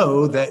we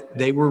know that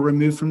they were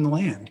removed from the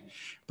land,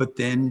 but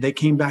then they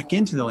came back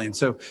into the land.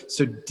 So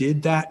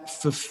did that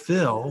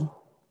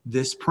fulfill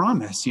this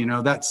promise?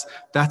 That's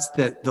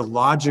the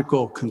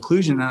logical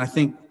conclusion. And I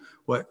think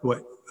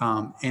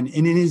and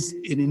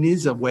it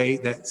is a way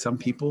that some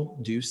people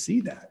do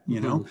see that,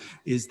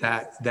 is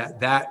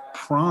that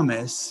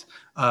promise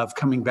of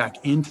coming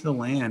back into the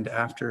land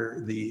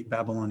after the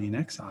Babylonian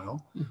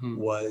exile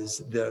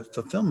was the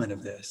fulfillment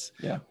of this.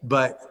 Yeah.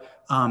 But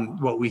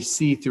what we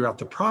see throughout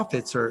the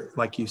prophets are,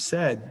 like you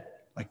said,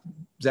 like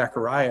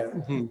Zechariah,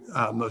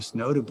 most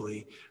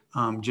notably,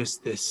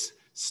 just this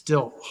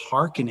still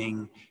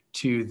hearkening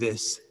to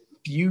this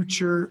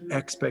future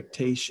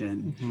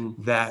expectation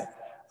that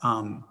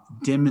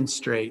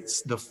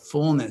demonstrates the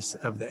fullness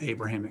of the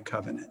Abrahamic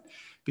covenant.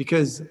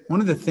 Because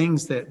one of the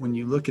things that when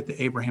you look at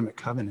the Abrahamic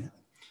covenant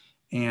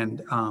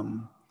and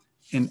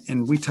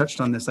and we touched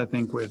on this, I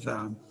think, with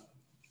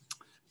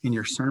in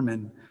your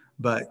sermon,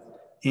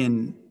 but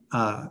in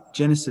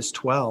Genesis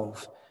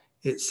 12,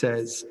 it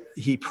says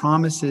he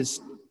promises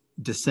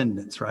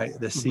descendants, right?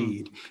 The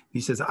seed.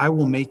 He says, I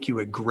will make you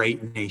a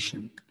great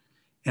nation,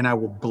 and I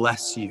will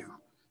bless you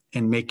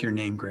and make your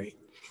name great.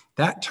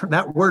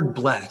 That word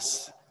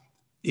bless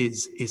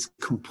is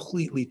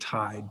completely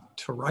tied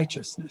to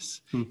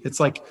righteousness. It's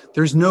like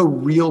there's no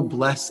real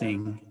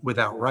blessing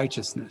without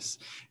righteousness.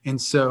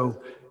 And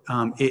so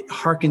it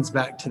harkens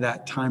back to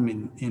that time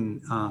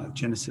in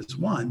Genesis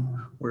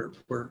 1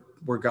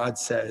 where God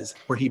says,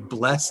 where he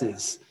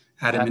blesses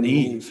Adam and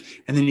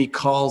Eve, and then he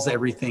calls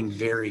everything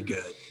very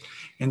good.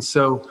 And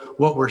so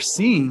what we're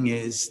seeing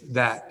is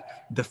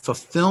that the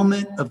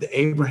fulfillment of the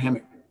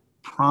Abrahamic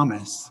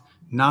promise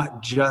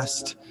not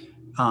just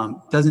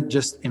doesn't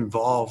just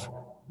involve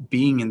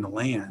being in the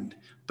land,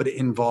 but it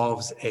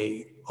involves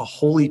a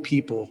holy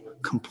people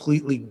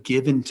completely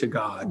given to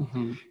God,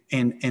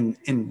 and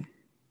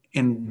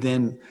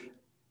then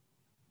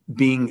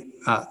being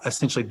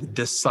essentially the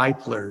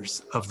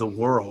disciplers of the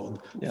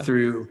world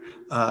through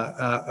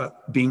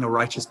being a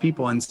righteous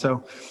people. And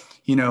so,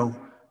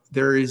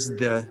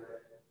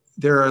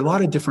 there are a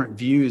lot of different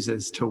views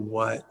as to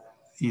what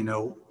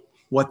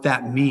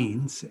that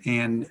means.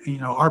 And,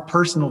 our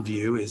personal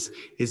view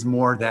is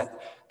more that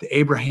the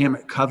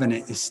Abrahamic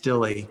covenant is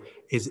still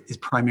is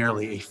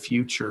primarily a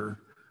future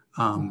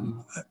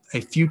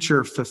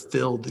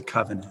fulfilled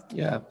covenant.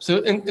 Yeah.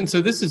 So, and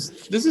so this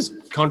is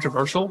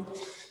controversial.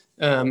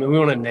 And we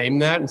want to name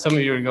that. And some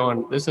of you are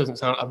going, this doesn't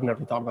sound, I've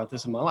never thought about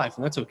this in my life.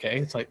 And that's okay.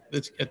 It's like,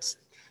 it's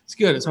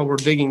good. It's how we're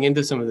digging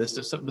into some of this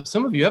stuff. But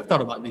some of you have thought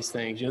about these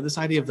things, this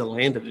idea of the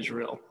land of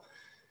Israel.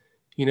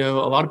 A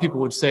lot of people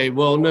would say,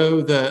 well,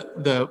 no,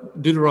 the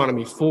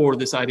Deuteronomy 4,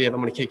 this idea of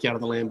I'm going to kick you out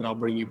of the land, but I'll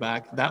bring you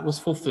back, that was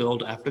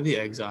fulfilled after the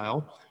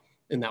exile.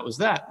 And that was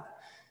that.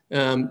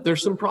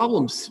 There's some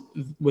problems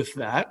with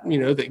that,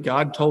 that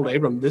God told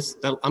Abram,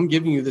 that I'm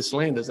giving you this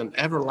land as an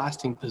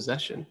everlasting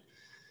possession.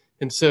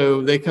 And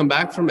so they come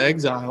back from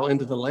exile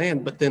into the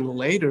land, but then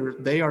later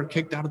they are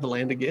kicked out of the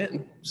land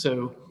again.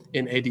 So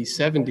in AD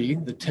 70,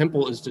 the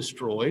temple is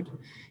destroyed.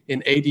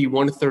 In AD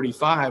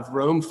 135,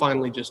 Rome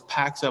finally just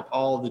packs up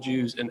all the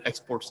Jews and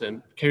exports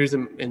them, carries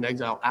them in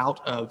exile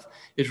out of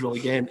Israel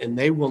again, and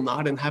they will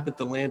not inhabit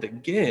the land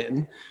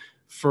again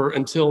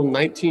until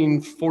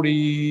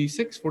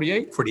 1946,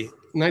 48?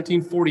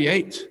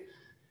 1948.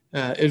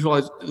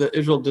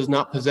 Israel does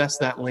not possess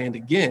that land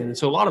again. And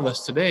so a lot of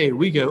us today,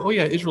 we go, oh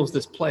yeah, Israel's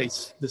this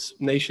place, this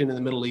nation in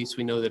the Middle East.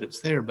 We know that it's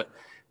there. But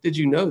did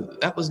you know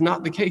that was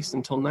not the case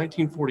until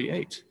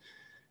 1948?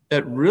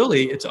 That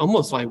really, it's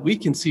almost like we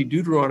can see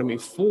Deuteronomy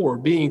 4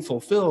 being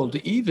fulfilled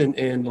even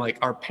in like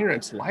our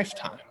parents'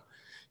 lifetime.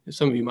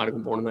 Some of you might have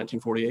been born in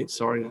 1948.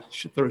 Sorry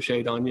to throw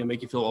shade on you and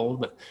make you feel old,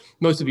 but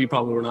most of you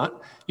probably were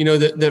not.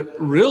 That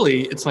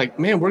really, it's like,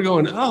 man, we're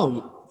going,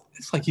 oh,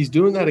 it's like he's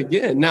doing that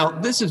again. Now,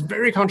 this is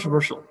very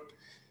controversial.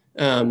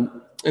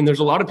 And there's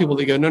a lot of people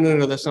that go,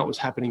 no, that's not what's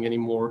happening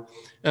anymore.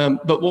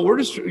 But what we're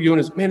just doing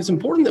is, man, it's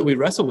important that we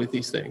wrestle with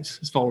these things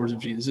as followers of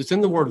Jesus. It's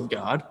in the Word of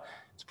God.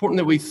 It's important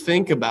that we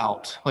think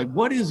about, like,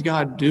 what is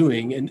God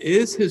doing? And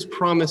is his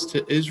promise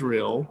to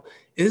Israel,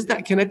 is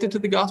that connected to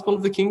the gospel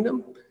of the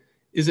kingdom?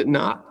 Is it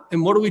not?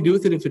 And what do we do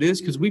with it if it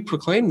is? Because we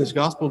proclaim this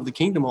gospel of the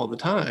kingdom all the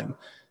time.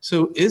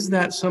 So is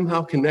that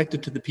somehow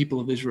connected to the people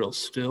of Israel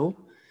still?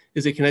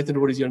 Is it connected to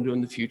what he's going to do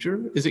in the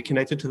future? Is it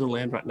connected to the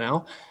land right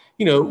now?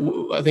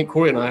 I think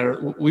Corey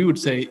and we would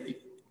say,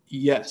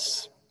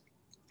 yes,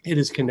 it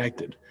is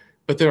connected.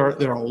 But there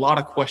are a lot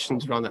of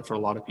questions around that for a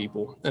lot of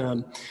people.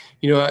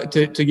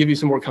 To give you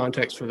some more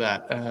context for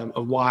that,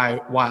 of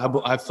why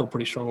I feel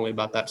pretty strongly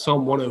about that.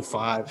 Psalm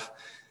 105.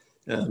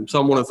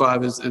 Psalm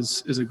 105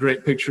 is a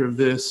great picture of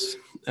this.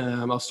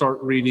 I'll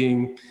start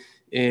reading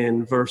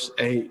in verse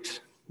 8.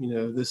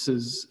 This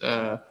is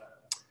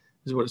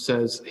what it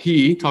says.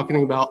 He,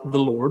 talking about the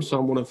Lord,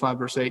 Psalm 105,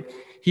 verse 8,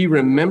 he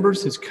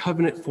remembers his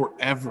covenant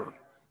forever.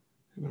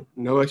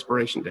 No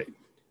expiration date.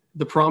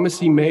 The promise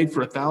he made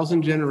for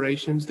 1,000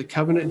 generations, the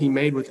covenant he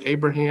made with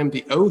Abraham,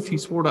 the oath he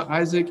swore to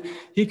Isaac,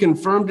 he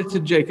confirmed it to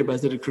Jacob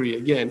as a decree.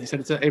 Again, he said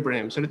it to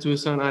Abraham, said it to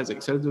his son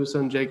Isaac, said it to his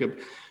son Jacob.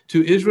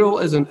 To Israel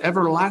as an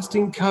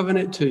everlasting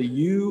covenant, to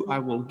you I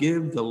will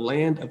give the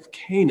land of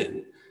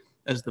Canaan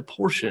as the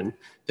portion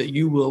that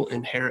you will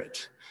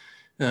inherit.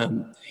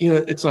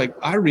 It's like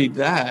I read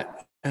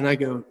that and I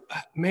go,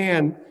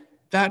 man,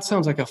 that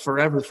sounds like a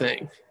forever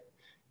thing.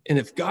 And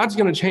if God's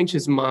going to change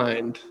his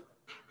mind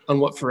on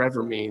what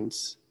forever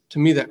means, to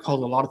me, that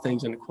calls a lot of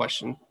things into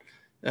question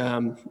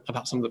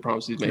about some of the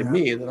promises he's made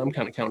me that I'm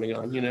kind of counting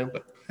on,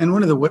 But and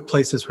one of the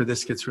places where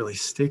this gets really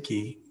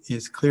sticky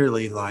is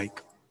clearly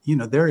like,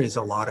 there is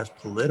a lot of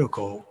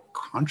political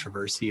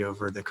controversy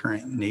over the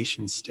current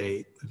nation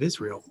state of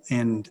Israel,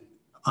 and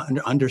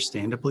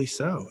understandably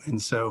so.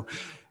 And so,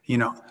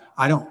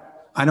 I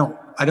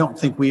don't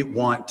think we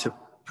want to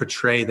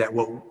portray that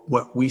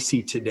what we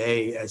see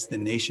today as the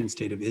nation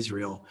state of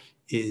Israel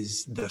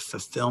is the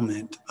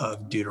fulfillment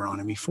of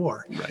Deuteronomy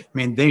 4. Right. I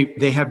mean,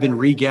 they have been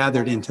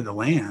regathered into the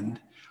land,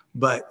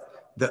 but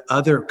the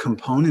other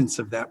components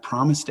of that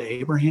promise to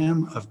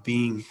Abraham of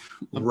being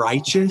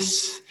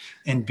righteous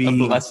and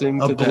being a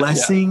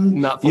blessing,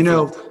 not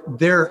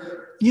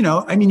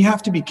I mean, you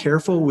have to be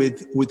careful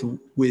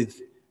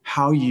with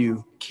how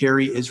you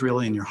carry Israel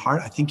in your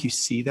heart. I think you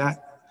see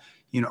that,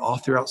 all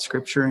throughout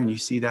Scripture, and you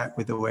see that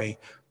with the way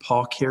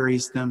Paul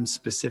carries them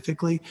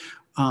specifically.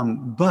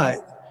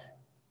 But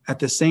at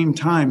the same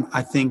time,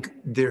 I think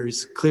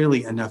there's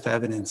clearly enough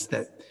evidence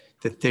that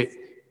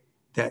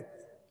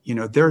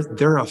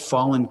they're a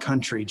fallen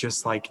country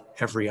just like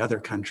every other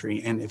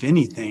country. And if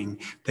anything,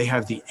 they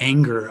have the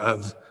anger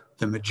of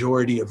the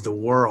majority of the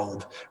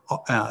world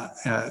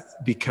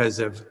because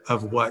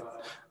of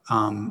what,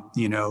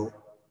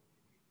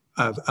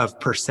 of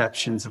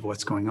perceptions of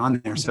what's going on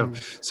there.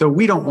 So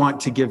we don't want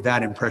to give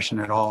that impression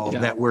at all,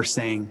 that we're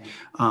saying,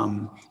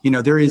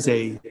 there is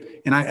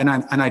and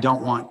I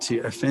don't want to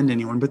offend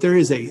anyone, but there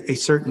is a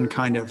certain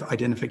kind of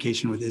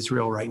identification with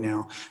Israel right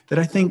now that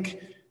I think,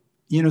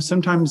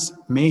 sometimes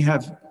may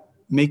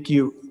make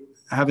you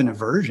have an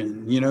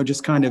aversion,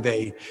 just kind of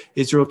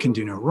Israel can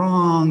do no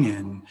wrong,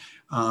 and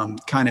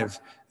kind of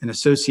an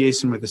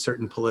association with a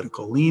certain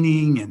political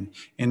leaning,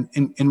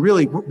 and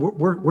really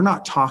we're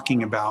not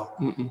talking about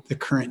the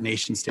current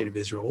nation state of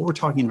Israel. What we're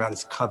talking about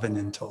is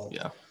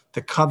covenantal,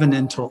 the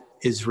covenantal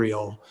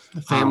Israel,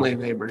 the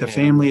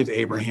family of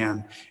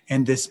Abraham,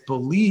 and this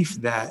belief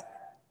that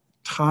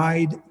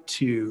tied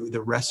to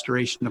the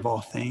restoration of all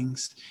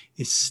things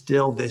is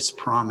still this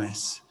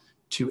promise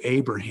to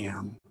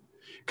Abraham.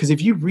 Because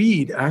if you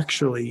read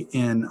actually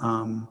in,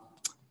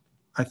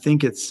 I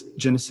think it's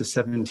Genesis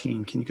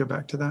 17. Can you go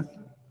back to that?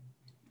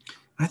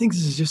 I think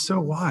this is just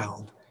so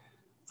wild.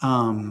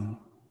 And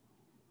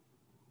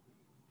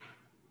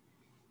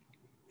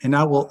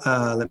I will,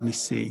 let me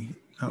see.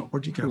 Oh,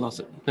 where'd you go? I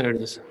lost it. There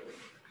it is.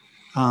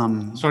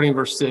 Starting in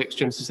verse 6,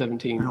 Genesis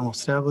 17. I will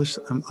establish,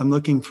 I'm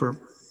looking for,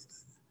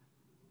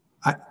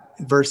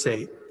 verse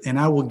 8, and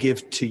I will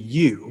give to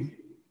you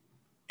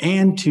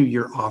and to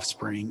your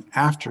offspring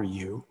after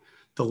you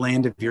the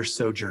land of your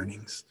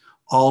sojournings,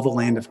 all the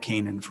land of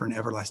Canaan for an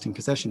everlasting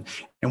possession.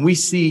 And we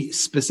see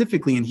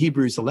specifically in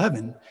Hebrews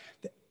 11,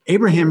 that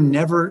Abraham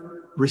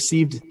never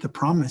received the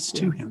promise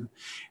to him.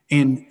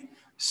 And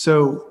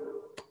so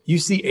you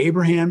see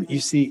Abraham, you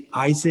see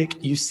Isaac,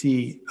 you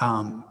see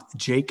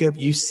Jacob,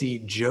 you see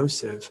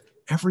Joseph,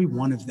 every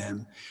one of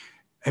them.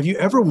 Have you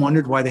ever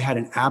wondered why they had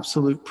an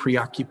absolute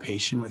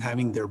preoccupation with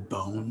having their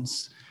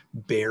bones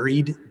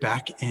buried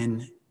back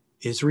in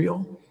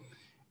Israel?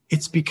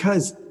 It's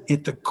because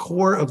at the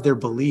core of their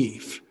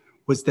belief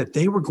was that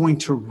they were going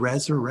to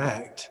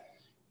resurrect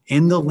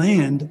in the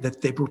land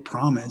that they were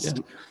promised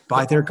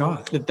by their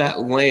God.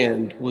 That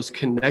land was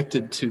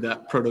connected to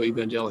that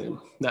proto-evangelium,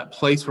 that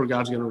place where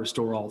God's going to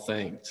restore all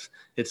things.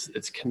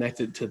 It's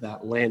connected to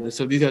that land. And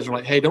so these guys are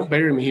like, hey, don't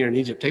bury me here in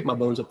Egypt. Take my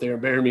bones up there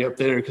and bury me up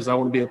there because I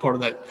want to be a part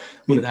of that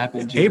when it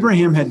happened.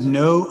 Abraham had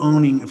no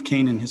owning of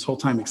Canaan his whole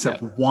time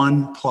except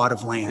one plot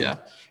of land. Yeah.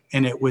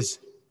 And it was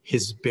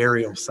his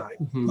burial site.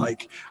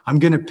 Like, I'm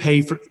going to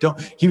pay for,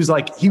 he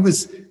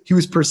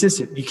was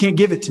persistent. You can't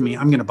give it to me.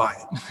 I'm going to buy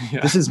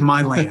it. This is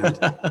my land.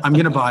 I'm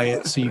going to buy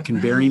it so you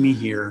can bury me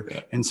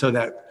here. And so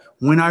that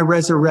when I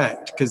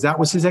resurrect, because that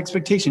was his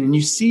expectation. And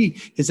you see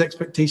his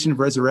expectation of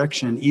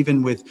resurrection,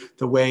 even with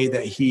the way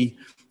that he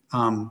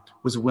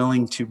was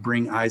willing to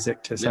bring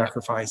Isaac to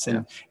sacrifice.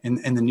 And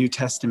the New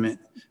Testament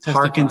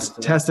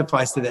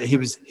testifies to that.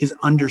 His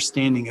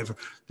understanding of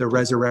the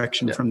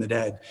resurrection from the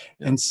dead.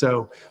 And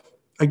so,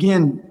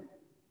 again,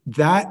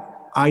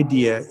 that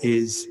idea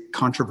is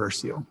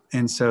controversial.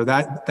 And so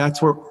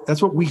that's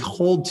what we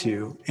hold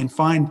to and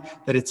find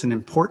that it's an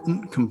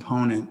important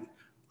component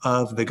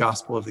of the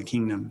gospel of the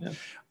kingdom.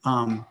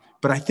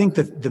 But I think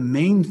that the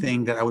main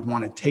thing that I would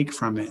want to take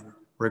from it,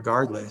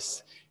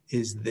 regardless,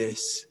 is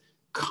this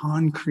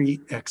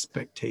concrete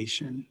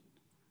expectation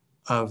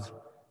of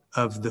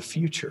the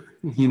future.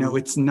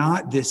 It's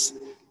not this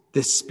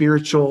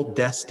spiritual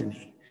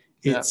destiny.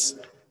 It's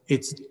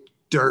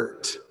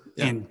dirt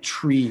and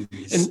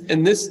trees.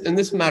 And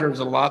this matters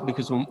a lot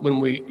because when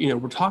we,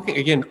 we're talking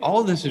again,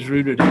 all of this is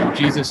rooted in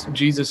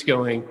Jesus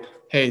going,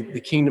 hey, the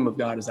kingdom of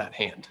God is at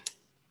hand.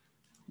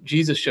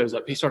 Jesus shows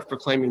up. He starts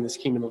proclaiming this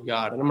kingdom of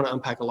God. And I'm going to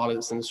unpack a lot of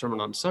this in the sermon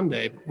on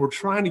Sunday. But we're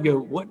trying to go,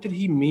 what did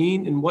he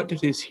mean? And what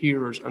did his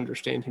hearers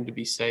understand him to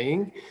be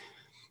saying?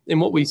 And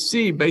what we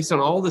see based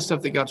on all the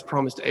stuff that God's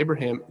promised to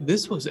Abraham,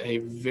 this was a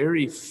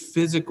very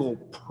physical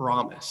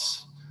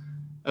promise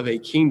of a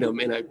kingdom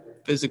in a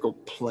physical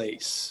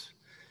place.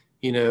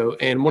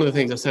 And one of the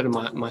things I said in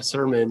my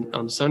sermon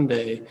on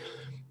Sunday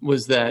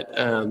was that,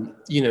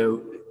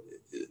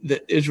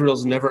 that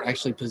Israel's never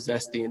actually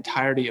possessed the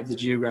entirety of the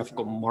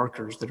geographical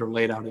markers that are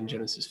laid out in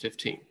Genesis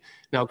 15.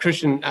 Now,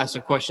 Christian asked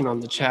a question on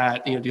the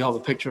chat, do you have a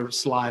picture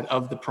slide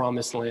of the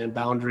promised land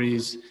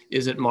boundaries?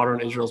 Is it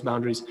modern Israel's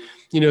boundaries?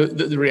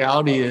 The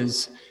reality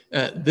is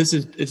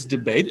it's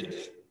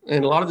debated.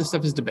 And a lot of this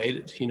stuff is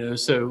debated,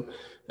 so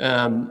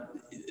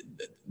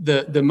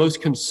the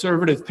most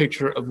conservative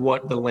picture of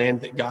what the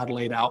land that God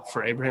laid out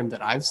for Abraham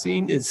that I've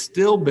seen is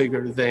still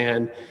bigger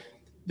than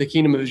the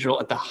kingdom of Israel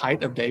at the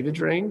height of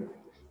David's reign.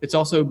 It's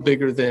also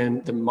bigger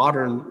than the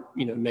modern,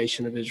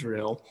 nation of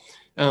Israel.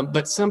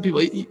 But some people,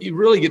 it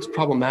really gets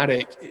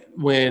problematic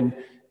when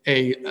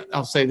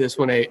I'll say this,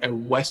 when a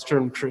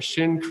Western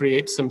Christian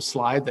creates some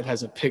slide that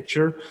has a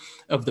picture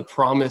of the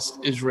promised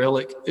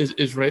Israelite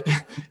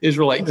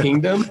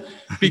kingdom,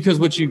 because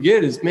what you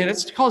get is, man,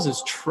 it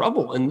causes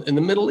trouble in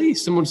the Middle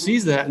East. Someone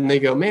sees that and they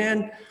go,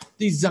 man,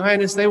 these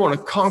Zionists, they want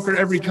to conquer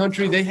every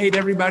country. They hate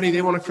everybody.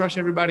 They want to crush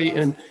everybody.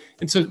 And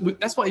so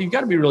that's why you've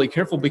got to be really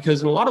careful,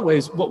 because in a lot of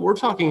ways, what we're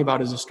talking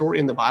about is a story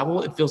in the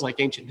Bible. It feels like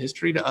ancient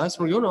history to us.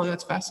 We're going, oh,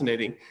 that's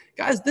fascinating.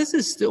 Guys, this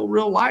is still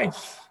real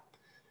life.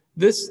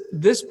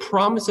 This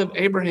promise of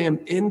Abraham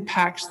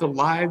impacts the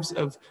lives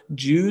of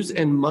Jews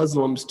and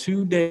Muslims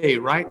today,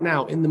 right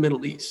now in the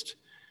Middle East.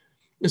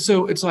 And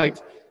so it's like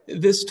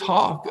this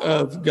talk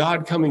of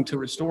God coming to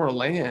restore a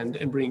land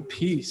and bring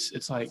peace.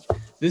 It's like,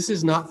 this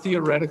is not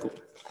theoretical.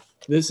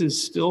 This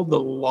is still the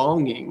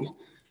longing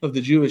of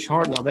the Jewish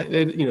heart. Now,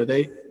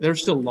 they're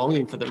still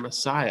longing for the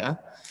Messiah.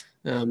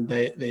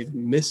 They've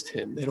missed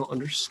him. They don't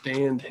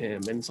understand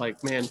him. And it's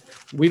like, man,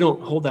 we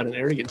don't hold that in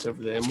arrogance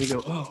over them. We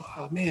go,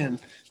 oh man,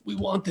 we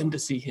want them to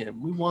see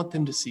him. We want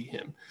them to see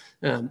him.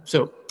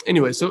 So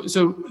anyway, so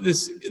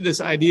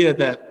this idea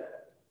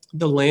that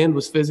the land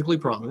was physically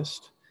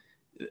promised,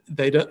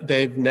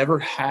 they've never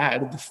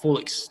had the full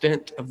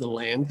extent of the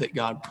land that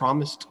God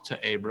promised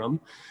to Abram.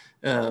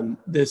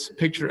 This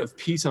picture of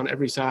peace on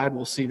every side,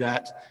 we'll see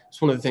that.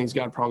 It's one of the things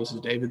God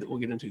promises David that we'll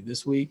get into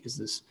this week, is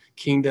this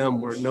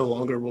kingdom where no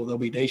longer will there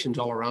be nations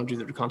all around you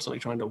that are constantly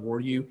trying to war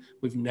you.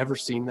 We've never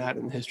seen that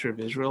in the history of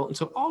Israel. And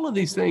so all of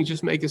these things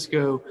just make us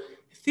go,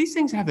 if these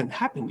things haven't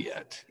happened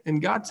yet,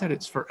 and God said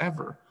it's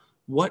forever,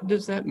 what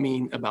does that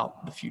mean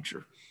about the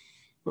future?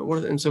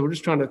 And so we're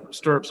just trying to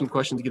stir up some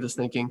questions to get us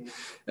thinking.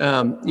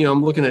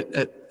 I'm looking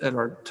at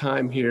our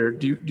time here.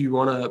 Do you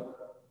want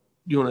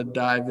to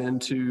dive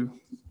into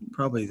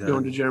probably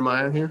going to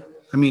Jeremiah here?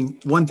 I mean,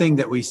 one thing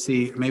that we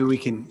see, maybe we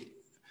can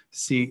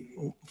see,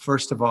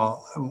 first of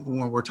all,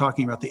 when we're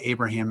talking about the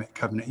Abrahamic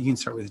covenant, you can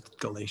start with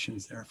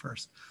Galatians there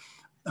first.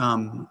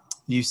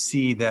 You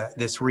see that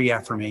this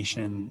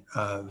reaffirmation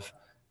of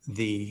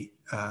the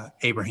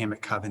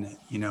Abrahamic covenant,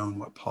 and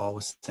what Paul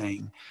was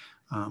saying.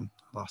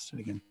 Lost it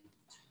again.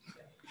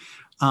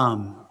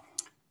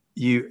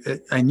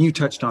 You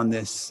touched on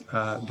this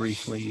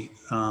briefly,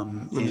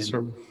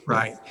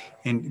 right?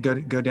 And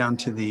go down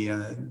to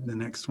the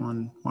next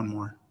one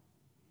more.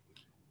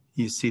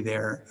 You see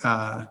there,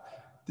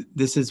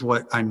 this is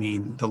what I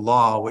mean. The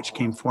law, which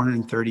came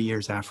 430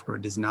 years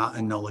afterward, does not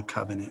annul a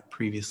covenant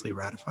previously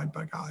ratified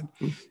by God,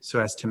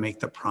 so as to make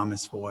the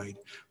promise void.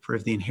 For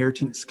if the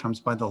inheritance comes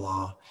by the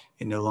law,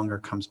 it no longer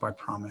comes by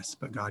promise,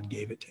 but God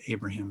gave it to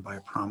Abraham by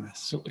a promise.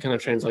 So kind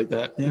of translate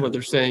that. Yeah. What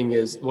they're saying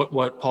is,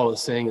 what Paul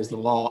is saying is the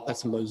law,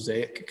 that's a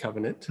Mosaic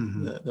covenant,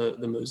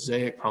 the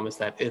Mosaic promise,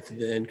 that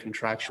if-then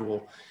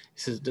contractual, he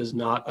says, does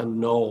not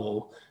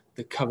annul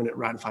the covenant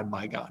ratified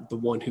by God, the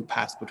one who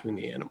passed between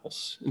the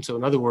animals. And so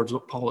in other words,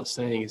 what Paul is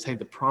saying is, hey,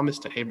 the promise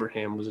to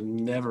Abraham was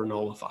never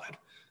nullified.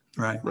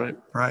 Right.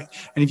 And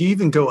if you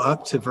even go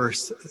up to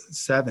verse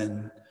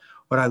 7,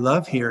 what I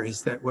love here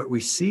is that what we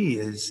see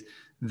is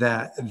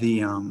that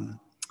the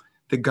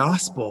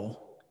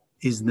gospel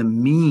is the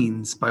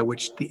means by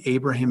which the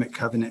Abrahamic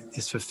covenant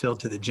is fulfilled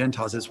to the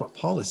Gentiles, is what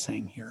Paul is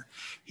saying here.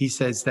 He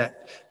says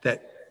that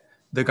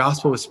the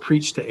gospel was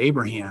preached to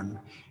Abraham,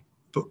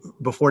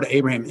 before to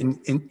Abraham,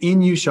 and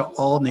in you shall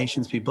all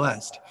nations be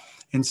blessed.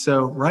 And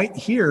so right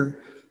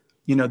here,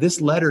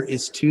 this letter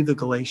is to the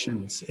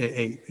Galatians,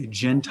 a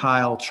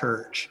Gentile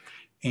church.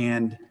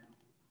 And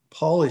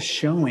Paul is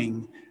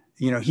showing,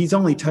 he's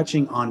only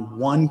touching on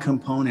one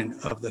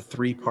component of the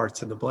three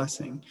parts of the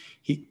blessing.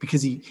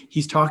 Because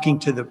he's talking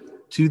to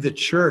the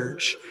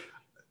church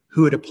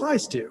who it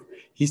applies to.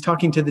 He's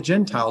talking to the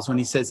Gentiles when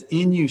he says,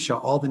 in you shall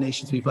all the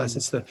nations be blessed.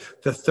 It's the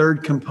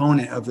third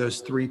component of those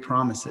three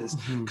promises.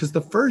 Because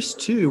the first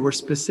two were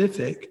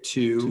specific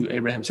to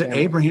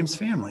Abraham's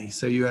family.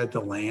 So you had the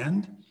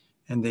land,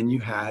 and then you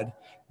had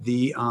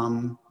the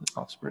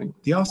offspring.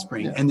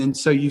 Yeah. And then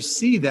so you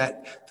see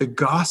that the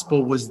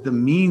gospel was the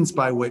means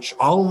by which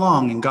all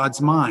along in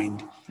God's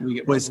mind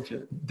was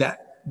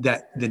that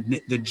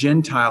the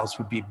Gentiles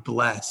would be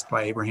blessed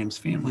by Abraham's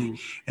family.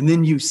 And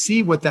then you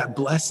see what that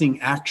blessing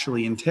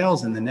actually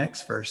entails in the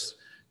next verse,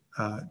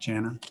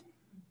 Jana.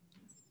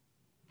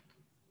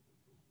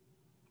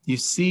 You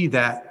see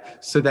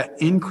that, so that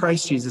in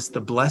Christ Jesus,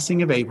 the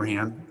blessing of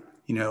Abraham,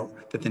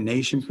 that the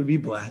nations would be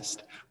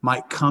blessed,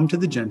 might come to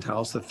the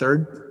Gentiles, the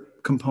third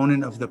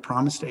component of the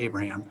promise to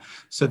Abraham,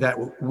 so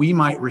that we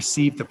might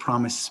receive the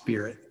promised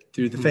Spirit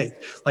through the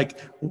faith. Like,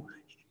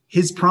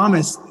 his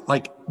promise,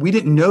 like, we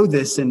didn't know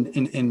this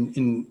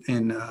in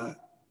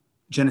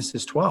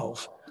Genesis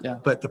 12,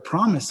 but the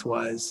promise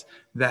was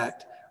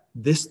that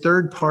this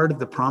third part of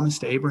the promise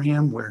to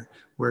Abraham, where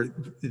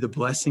the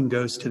blessing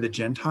goes to the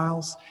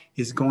Gentiles,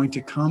 is going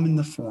to come in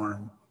the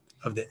form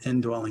of the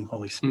indwelling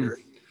Holy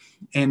Spirit.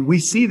 And we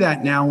see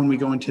that now when we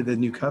go into the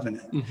new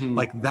covenant.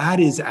 Like that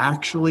is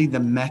actually the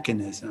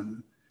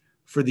mechanism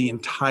for the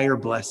entire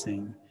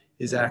blessing,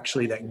 is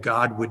actually that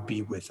God would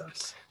be with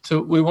us.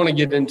 So we want to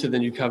get into the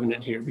new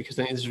covenant here because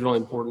I think this is really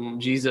important.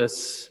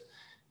 Jesus,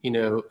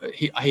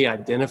 he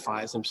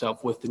identifies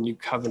himself with the new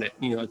covenant,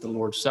 at the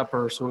Lord's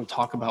Supper. So we're going to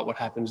talk about what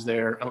happens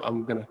there.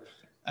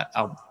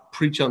 I'll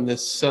preach on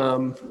this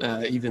some,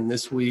 even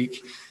this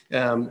week.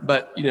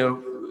 But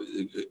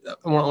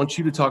I want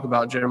you to talk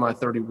about Jeremiah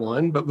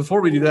 31. But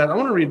before we do that,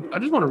 I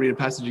just want to read a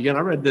passage again. I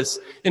read this.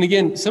 And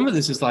again, some of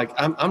this is like,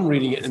 I'm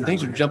reading it and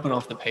things are jumping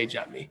off the page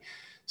at me.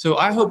 So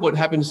I hope what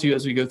happens to you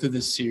as we go through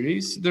this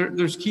series,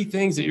 there's key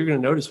things that you're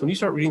going to notice when you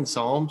start reading the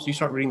Psalms, you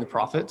start reading the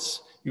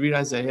prophets, you read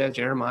Isaiah,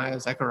 Jeremiah,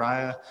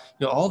 Zechariah,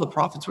 all the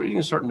prophets. What you're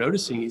going to start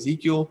noticing,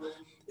 Ezekiel,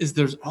 is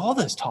there's all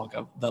this talk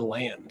of the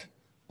land.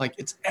 Like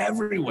it's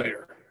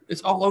everywhere.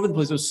 It's all over the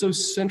place. It was so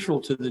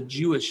central to the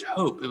Jewish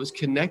hope. It was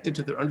connected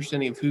to their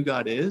understanding of who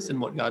God is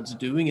and what God's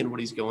doing and what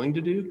he's going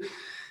to do.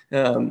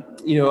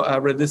 I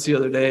read this the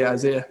other day,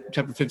 Isaiah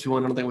chapter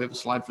 51. I don't think we have a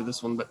slide for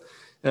this one, but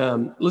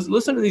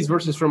listen to these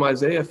verses from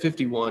Isaiah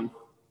 51.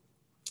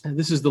 And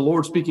this is the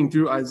Lord speaking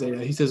through Isaiah.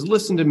 He says,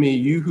 "Listen to me,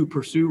 you who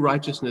pursue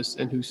righteousness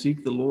and who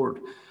seek the Lord.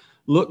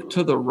 Look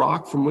to the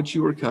rock from which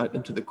you were cut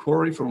and to the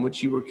quarry from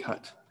which you were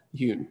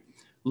hewn.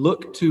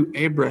 Look to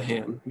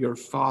Abraham, your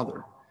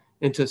father,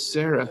 and to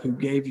Sarah, who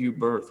gave you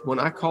birth. When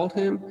I called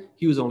him,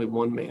 he was only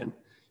one man,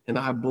 and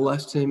I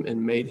blessed him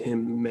and made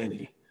him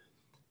many."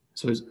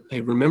 So,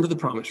 hey, remember the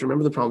promise.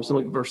 Remember the promise. And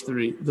look at verse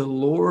 3. "The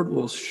Lord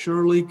will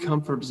surely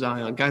comfort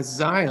Zion." Guys,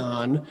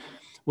 Zion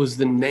was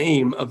the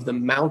name of the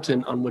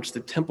mountain on which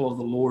the temple of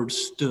the Lord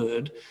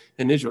stood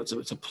in Israel. So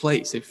it's a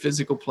place, a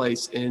physical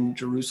place in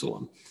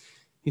Jerusalem.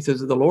 He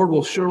says, "The Lord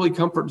will surely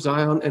comfort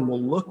Zion and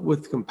will look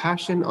with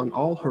compassion on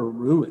all her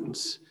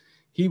ruins.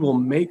 He will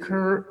make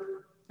her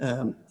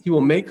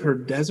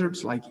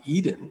deserts like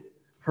Eden,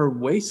 her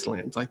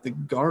wastelands like the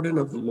garden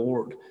of the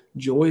Lord.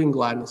 Joy and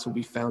gladness will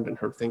be found in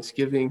her,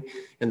 thanksgiving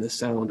and the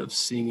sound of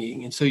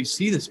singing." And so you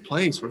see this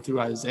place where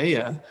through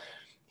Isaiah,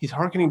 he's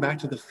hearkening back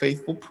to the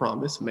faithful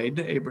promise made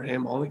to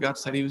Abraham, all that God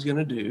said he was going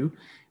to do.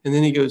 And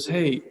then he goes,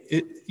 hey,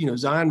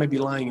 Zion may be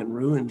lying in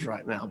ruins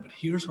right now, but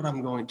here's what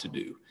I'm going to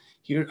do.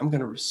 Here, I'm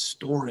going to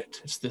restore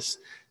it. It's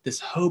this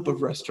hope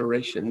of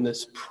restoration,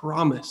 this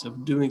promise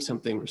of doing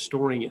something,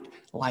 restoring it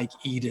like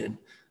Eden.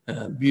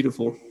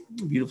 Beautiful,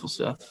 beautiful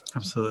stuff.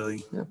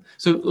 Absolutely. Yeah.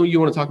 So you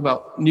want to talk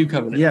about new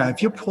covenant? Yeah.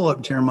 If you pull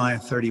up Jeremiah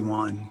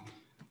 31,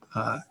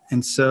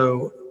 and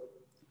so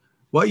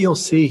what you'll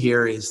see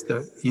here is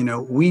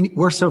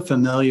we're so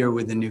familiar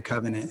with the new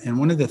covenant. And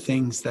one of the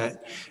things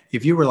that,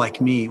 if you were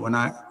like me, when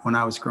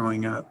I was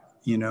growing up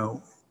in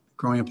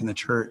the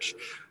church,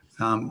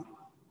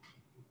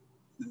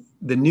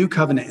 the new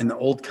covenant and the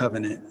old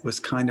covenant was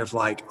kind of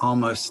like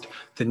almost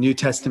the New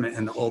Testament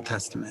and the Old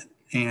Testament.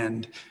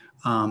 And,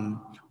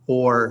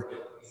 or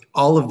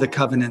all of the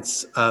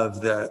covenants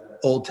of the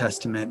Old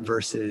Testament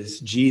versus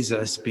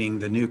Jesus being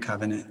the new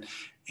covenant.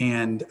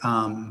 And,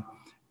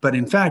 but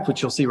in fact,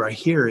 what you'll see right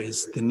here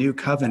is the new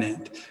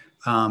covenant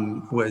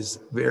was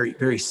very,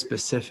 very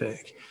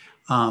specific.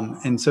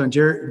 And so in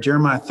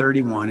Jeremiah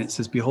 31, it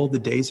says, "Behold, the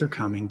days are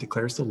coming,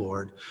 declares the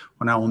Lord,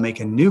 when I will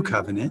make a new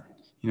covenant."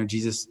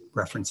 Jesus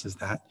references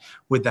that,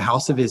 "with the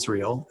house of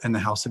Israel and the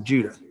house of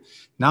Judah.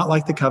 Not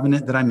like the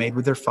covenant that I made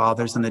with their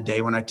fathers on the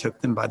day when I took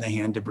them by the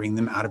hand to bring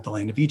them out of the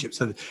land of Egypt."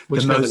 So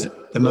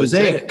the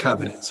Mosaic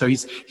covenant. So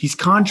he's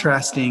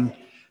contrasting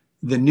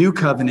the new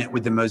covenant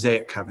with the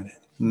Mosaic covenant,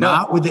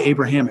 not with the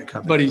Abrahamic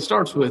covenant. But he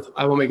starts with,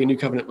 "I will make a new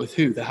covenant with"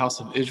 who? The house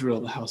of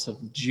Israel, the house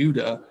of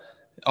Judah.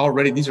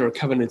 Already, these are a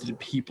covenanted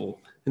people.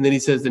 And then he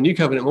says, the new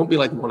covenant won't be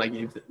like the one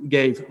I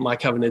gave my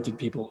covenanted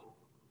people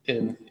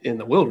in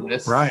the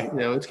wilderness. Right.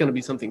 It's going to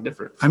be something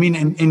different. I mean,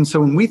 and so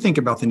when we think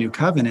about the new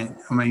covenant,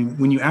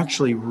 when you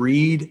actually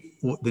read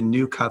the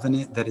new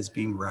covenant that is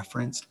being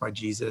referenced by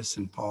Jesus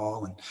and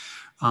Paul,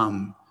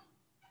 and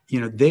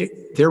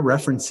they're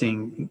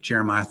referencing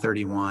Jeremiah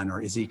 31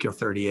 or Ezekiel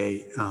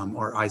 38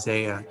 or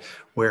Isaiah,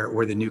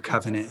 where the new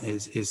covenant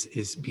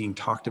is being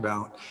talked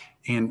about.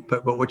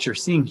 But what you're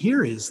seeing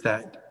here is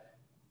that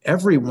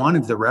every one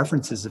of the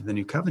references of the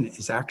new covenant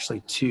is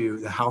actually to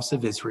the house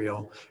of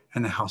Israel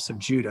and the house of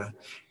Judah.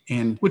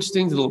 And which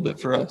stings a little bit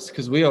for us,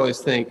 because we always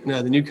think,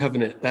 no, the new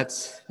covenant,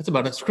 that's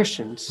about us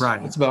Christians.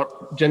 Right. It's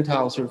about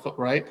Gentiles,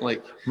 right?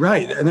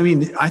 Right.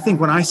 And I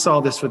think when I saw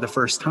this for the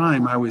first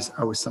time, I was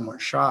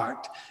somewhat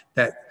shocked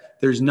that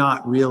there's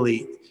not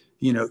really,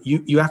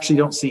 you actually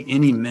don't see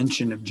any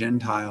mention of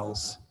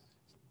Gentiles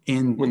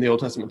when the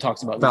Old Testament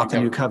talks about the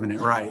new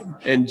covenant. Right.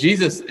 And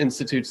Jesus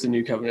institutes the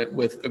new covenant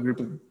with a group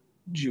of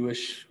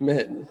Jewish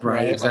men.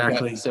 Right.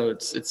 Exactly. So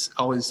it's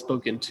always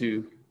spoken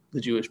to the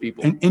Jewish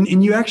people.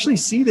 And you actually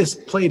see this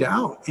played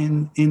out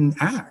in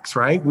Acts,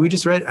 right? We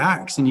just read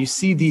Acts, and you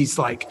see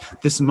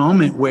this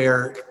moment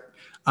where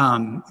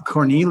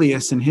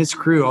Cornelius and his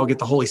crew all get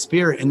the Holy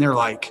Spirit, and they're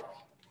like,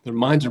 their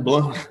minds are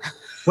blown.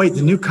 Wait,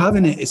 the new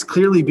covenant is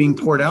clearly being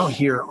poured out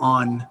here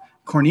on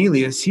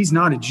Cornelius, he's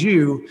not a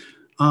Jew.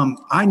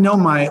 I know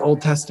my Old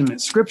Testament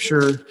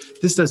scripture.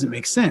 This doesn't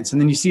make sense. And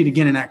then you see it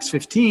again in Acts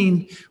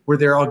 15, where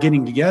they're all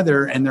getting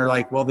together and they're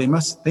like, well, they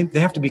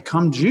have to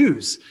become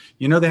Jews.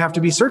 They have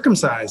to be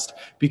circumcised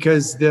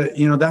because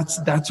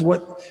that's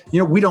what,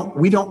 we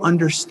don't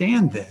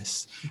understand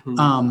this.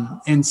 Mm-hmm.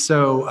 And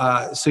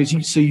so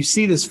you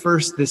see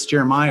this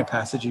Jeremiah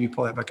passage, if you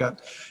pull that back up,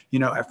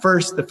 at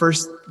first,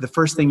 the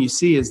first thing you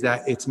see is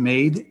that it's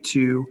made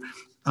to,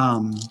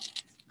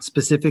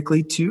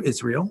 specifically to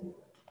Israel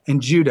and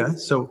Judah.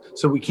 So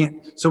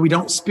we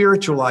don't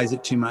spiritualize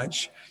it too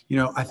much.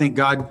 I think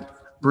God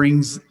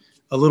brings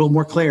a little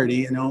more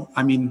clarity,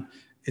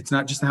 it's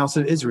not just the house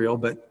of Israel,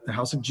 but the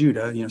house of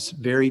Judah, it's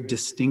very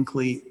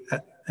distinctly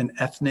an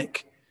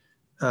ethnic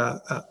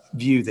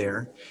view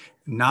there,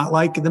 not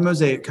like the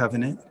Mosaic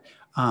covenant,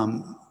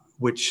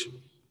 which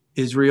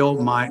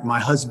Israel, my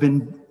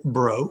husband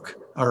broke,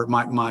 or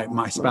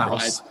my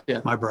spouse,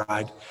 my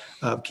bride,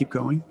 keep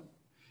going.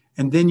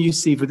 And then you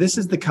see, for this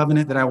is the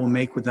covenant that I will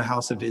make with the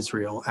house of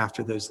Israel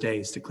after those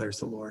days, declares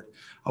the Lord.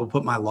 I will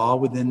put my law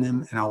within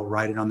them and I will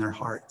write it on their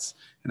hearts,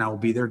 and I will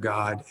be their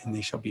God and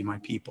they shall be my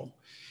people.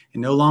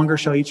 And no longer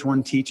shall each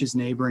one teach his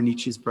neighbor and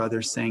each his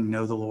brother, saying,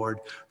 know the Lord,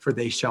 for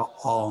they shall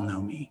all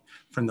know me,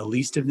 from the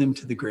least of them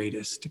to the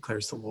greatest,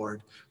 declares the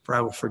Lord. For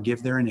I will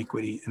forgive their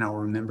iniquity and I will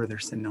remember their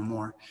sin no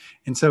more.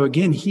 And so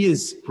again, he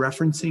is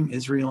referencing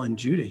Israel and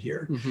Judah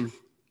here. Mm-hmm.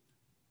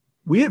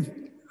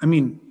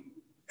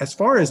 As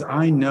far as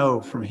I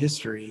know from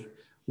history,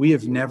 we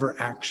have never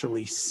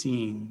actually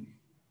seen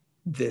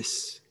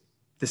this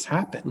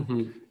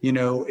happen.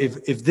 Mm-hmm.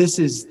 If this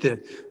is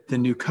the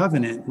new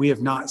covenant, we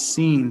have not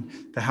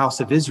seen the house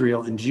of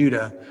Israel and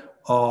Judah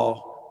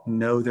all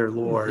know their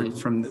Lord.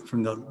 Mm-hmm.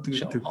 from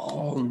the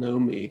all know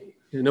me.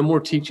 No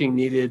more teaching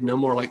needed. No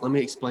more let me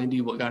explain to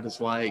you what God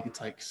is like. It's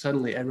like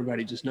suddenly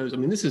everybody just knows.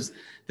 This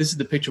is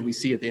the picture we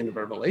see at the end of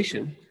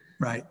Revelation.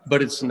 Right.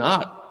 But it's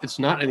not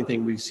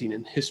anything we've seen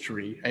in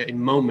history, a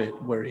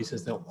moment where he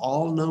says they'll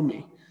all know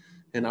me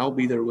and I'll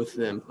be there with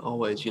them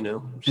always,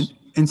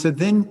 And so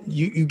then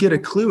you get a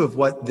clue of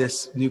what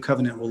this new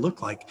covenant will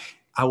look like.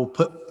 I will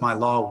put my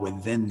law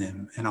within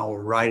them and I will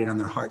write it on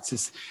their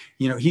hearts.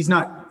 He's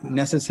not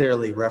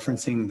necessarily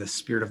referencing the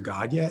Spirit of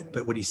God yet,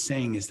 but what he's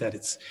saying is that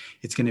it's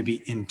going to be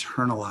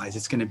internalized.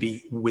 It's going to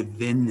be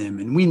within them.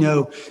 And we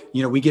know,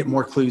 we get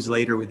more clues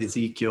later with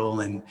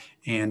Ezekiel and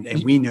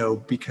we know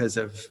because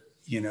of,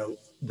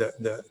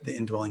 the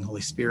indwelling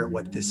Holy Spirit,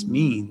 what this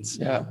means.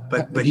 Yeah.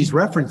 But he's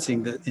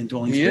referencing the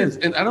indwelling Spirit. Is.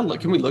 And I don't know,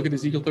 can we look at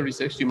Ezekiel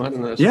 36? Do you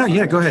mind?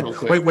 Yeah, go ahead.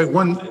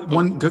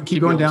 Wait,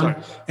 keep going down. Sorry.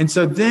 And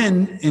so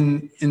then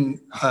in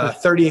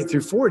 38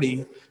 through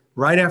 40,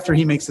 right after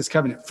he makes this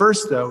covenant,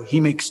 first though, he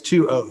makes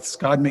two oaths.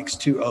 God makes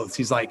two oaths.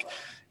 He's like,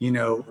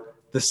 the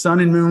sun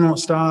and moon won't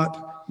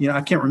stop.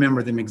 I can't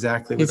remember them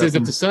exactly. He says,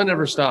 if the sun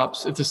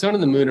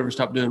and the moon ever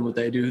stop doing what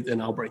they do,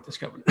 then I'll break this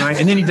covenant. Right.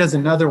 And then he does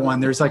another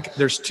one.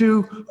 There's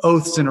two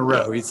oaths in a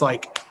row. He's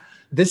like,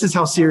 this is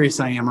how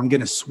serious I am. I'm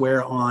going to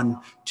swear on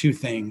two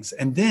things.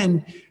 And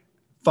then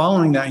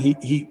following that,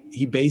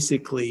 he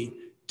basically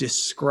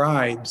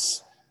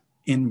describes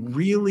in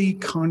really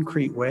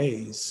concrete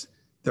ways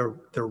the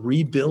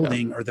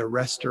rebuilding or the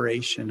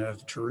restoration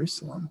of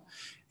Jerusalem.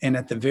 And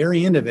at the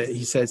very end of it,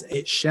 he says,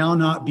 it shall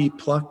not be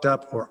plucked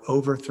up or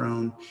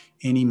overthrown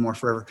anymore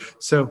forever.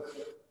 So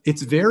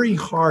it's very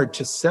hard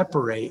to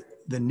separate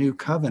the new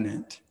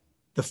covenant,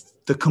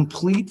 the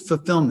complete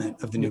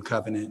fulfillment of the new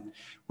covenant,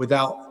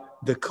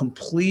 without the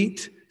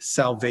complete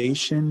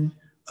salvation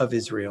of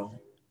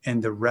Israel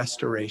and the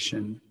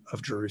restoration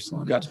of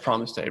Jerusalem. God's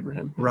promise to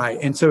Abraham. Right.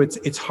 And so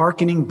it's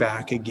hearkening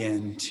back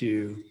again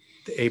to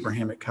the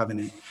Abrahamic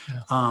covenant.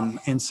 Yeah.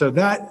 And so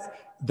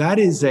that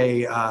is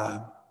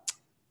a...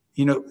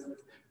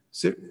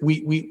 so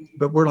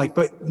but we're like,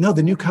 but no,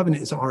 the new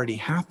covenant has already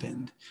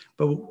happened.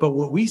 But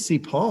what we see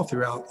Paul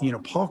throughout,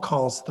 Paul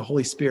calls the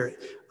Holy Spirit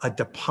a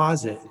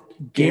deposit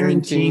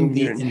guaranteeing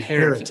the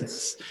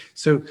inheritance.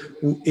 So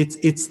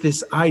it's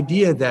this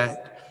idea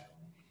that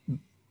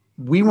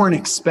we weren't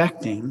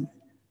expecting,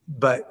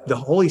 but the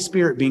Holy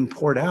Spirit being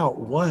poured out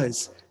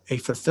was a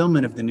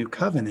fulfillment of the new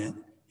covenant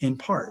in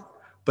part.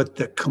 But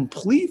the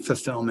complete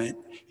fulfillment,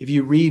 if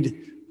you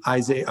read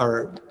Isaiah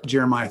or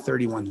Jeremiah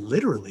 31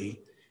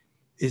 literally,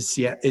 is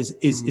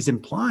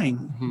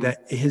implying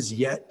that it has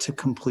yet to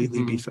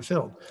completely be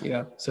fulfilled.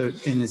 Yeah. So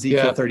in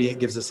Ezekiel 38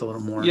 gives us a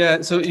little more.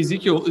 Yeah. So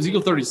Ezekiel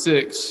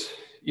 36,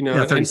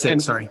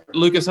 36. Sorry,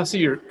 Lucas, I see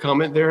your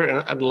comment there, and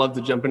I'd love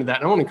to jump into that.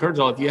 And I want to encourage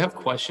all, if you have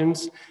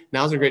questions,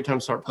 now's a great time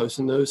to start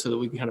posting those so that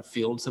we can kind of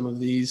field some of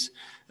these.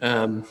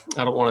 I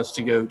don't want us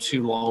to go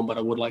too long, but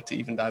I would like to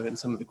even dive into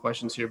some of the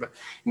questions here. But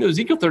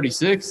Ezekiel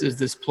 36 is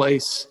this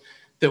place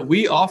that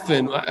we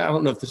often, I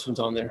don't know if this one's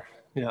on there.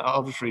 Yeah,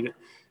 I'll just read it.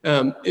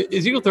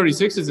 Ezekiel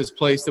 36 is this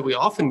place that we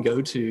often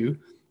go to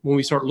when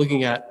we start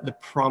looking at the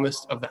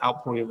promise of the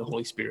outpouring of the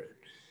Holy Spirit.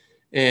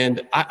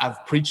 And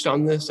I've preached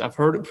on this. I've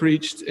heard it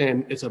preached,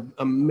 and it's an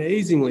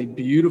amazingly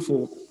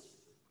beautiful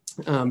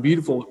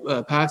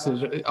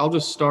passage. I'll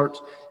just start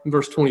in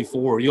verse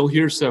 24. You'll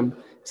hear some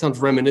sounds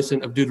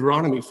reminiscent of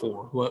Deuteronomy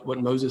 4,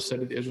 what Moses said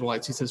to the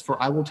Israelites. He says,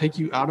 "For I will take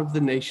you out of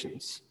the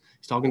nations."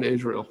 He's talking to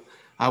Israel.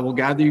 "I will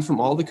gather you from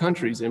all the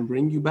countries and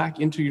bring you back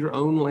into your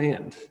own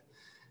land.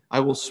 I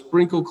will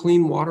sprinkle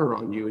clean water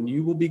on you, and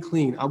you will be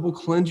clean. I will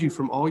cleanse you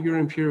from all your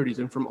impurities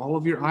and from all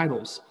of your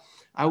idols.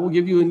 I will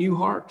give you a new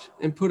heart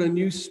and put a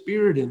new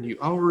spirit in you.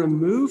 I will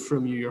remove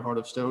from you your heart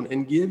of stone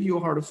and give you a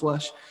heart of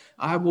flesh.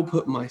 I will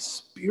put my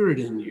spirit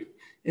in you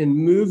and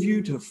move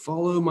you to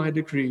follow my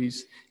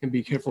decrees and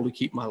be careful to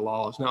keep my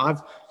laws." Now,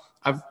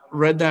 I've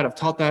read that, I've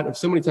taught that, and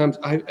so many times,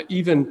 I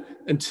even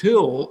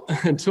until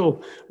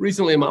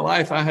recently in my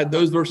life, I had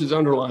those verses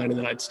underlined and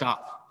then I'd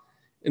stop.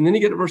 And then you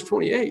get to verse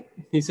 28.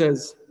 He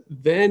says,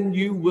 "Then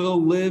you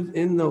will live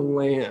in the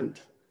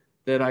land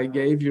that I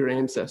gave your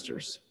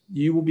ancestors.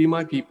 You will be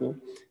my people.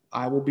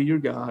 I will be your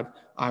God.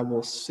 I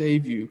will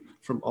save you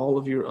from all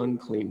of your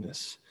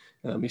uncleanness."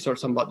 He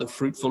starts talking about the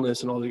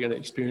fruitfulness and all they're going to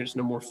experience,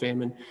 no more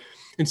famine.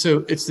 And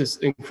so it's this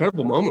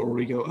incredible moment where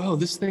we go, oh,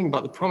 this thing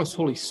about the promised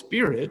Holy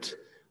Spirit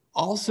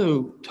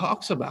also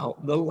talks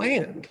about the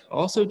land,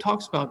 also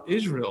talks about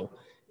Israel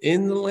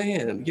in the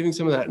land, giving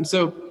some of that. And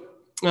so,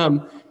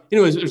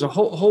 there's a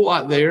whole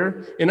lot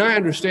there. And I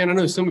understand, I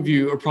know some of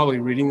you are probably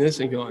reading this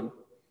and going,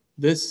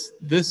 this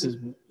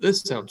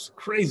sounds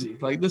crazy.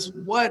 Like this,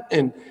 what?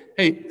 And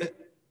hey,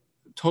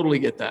 totally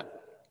get that.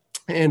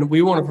 And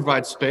we want to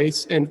provide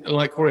space. And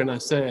like Corey and I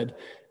said,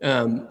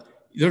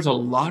 there's a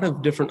lot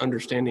of different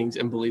understandings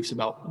and beliefs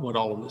about what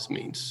all of this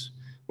means.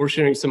 We're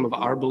sharing some of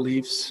our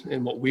beliefs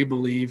and what we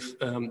believe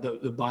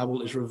the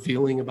Bible is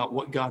revealing about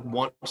what God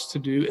wants to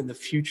do in the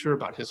future,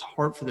 about his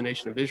heart for the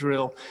nation of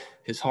Israel,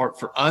 his heart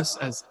for us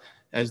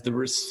as the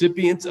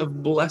recipients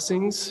of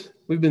blessings.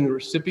 We've been the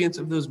recipients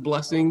of those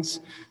blessings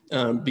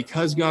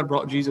because God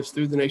brought Jesus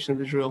through the nation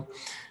of Israel.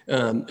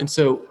 And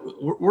so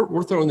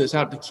we're throwing this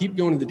out to keep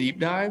going to the deep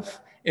dive.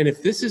 And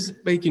if this is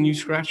making you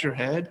scratch your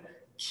head,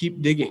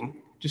 keep digging.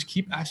 Just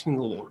keep asking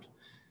the Lord.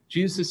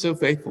 Jesus is so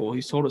faithful.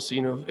 He's told us,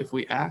 if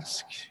we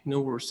ask,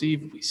 we'll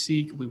receive. If we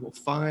seek, we will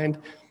find.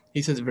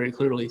 He says it very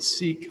clearly,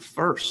 seek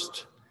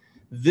first.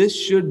 This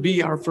should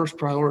be our first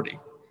priority.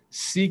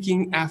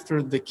 Seeking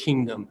after the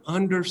kingdom,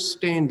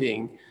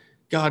 understanding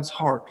God's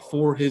heart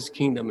for his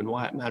kingdom and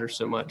why it matters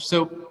so much.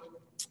 So,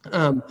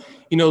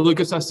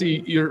 Lucas, I see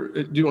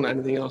do you want to add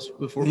anything else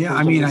before? Yeah,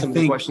 I mean, I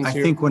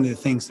think one of the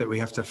things that we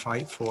have to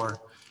fight for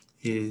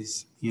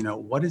is,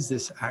 what does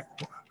this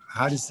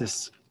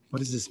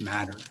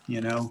matter?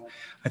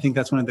 I think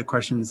that's one of the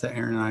questions that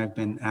Aaron and I have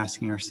been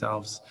asking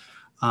ourselves,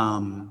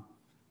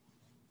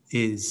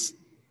 is,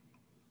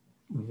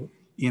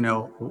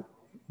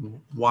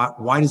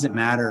 why does it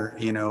matter,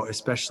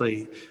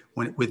 especially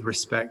with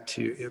respect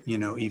to,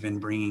 even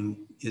bringing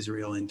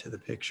Israel into the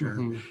picture.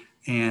 Mm-hmm.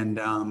 And,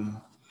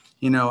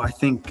 I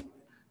think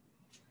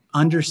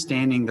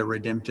understanding the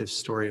redemptive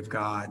story of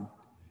God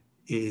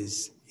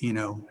is,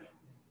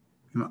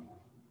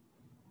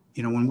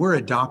 when we're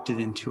adopted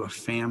into a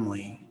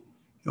family,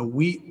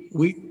 we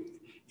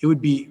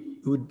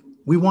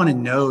want to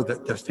know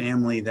that the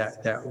family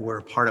that we're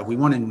a part of. We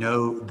want to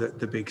know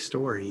the big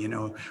story.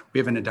 We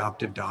have an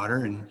adoptive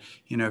daughter, and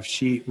if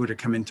she were to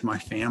come into my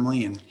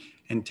family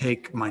and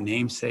take my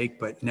namesake,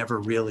 but never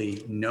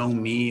really know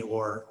me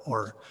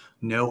or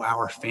know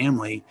our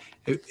family,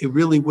 it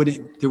really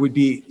wouldn't. There would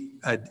be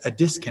a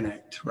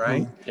disconnect,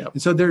 right? Mm-hmm. Yep.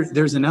 And so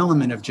there's an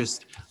element of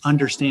just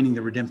understanding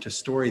the redemptive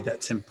story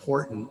that's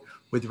important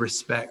with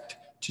respect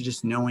to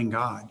just knowing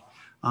God.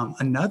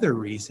 Another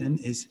reason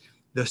is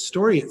the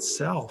story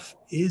itself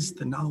is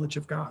the knowledge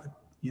of God.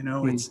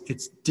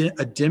 It's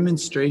a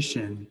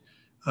demonstration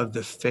of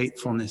the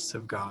faithfulness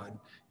of God.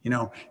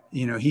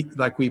 He,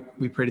 like we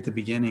prayed at the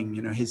beginning,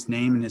 his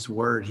name and his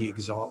word, he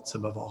exalts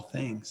above all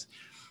things.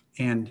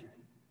 And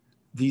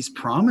these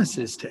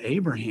promises to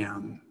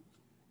Abraham,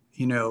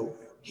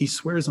 he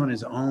swears on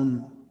his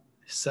own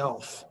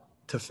self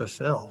to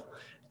fulfill.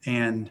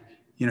 And,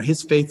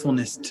 his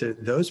faithfulness to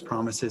those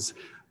promises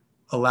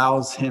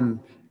allows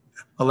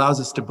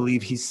us to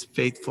believe he's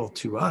faithful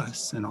to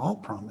us in all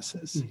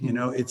promises.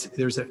 Mm-hmm.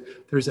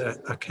 There's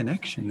a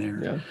connection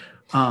there.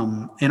 Yeah.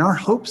 And our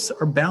hopes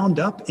are bound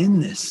up in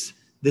this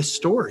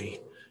story.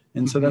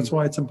 And so that's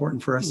why it's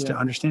important for us to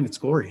understand it's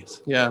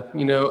glorious. Yeah.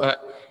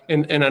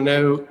 And I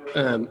know,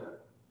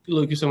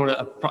 Lucas,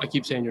 I probably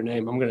keep saying your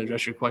name. I'm going to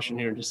address your question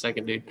here in just a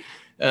second, dude.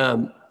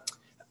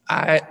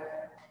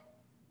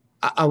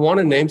 I want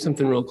to name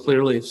something real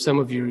clearly. If some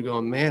of you are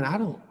going, man, I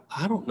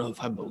don't know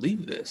if I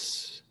believe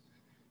this.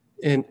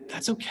 And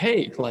that's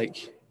okay.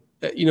 Like,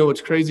 what's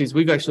crazy is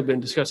we've actually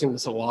been discussing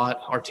this a lot.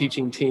 Our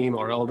teaching team,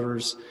 our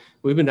elders,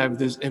 we've been diving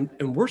this, and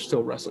we're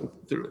still wrestling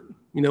through it.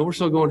 We're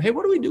still going, hey,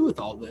 what do we do with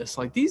all this?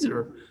 Like, this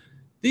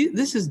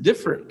is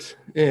different.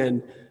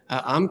 And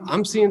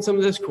I'm seeing some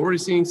of this.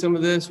 Corey's seeing some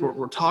of this.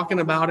 We're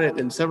talking about it,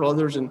 and several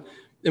others. And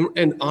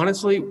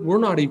honestly, we're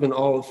not even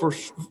all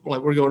first,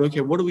 like we're going, okay,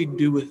 what do we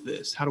do with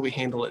this? How do we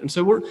handle it? And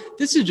so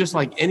this is just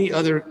like any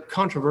other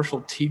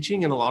controversial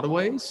teaching in a lot of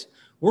ways.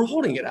 We're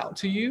holding it out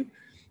to you.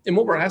 And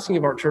what we're asking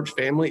of our church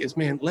family is,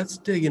 man, let's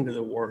dig into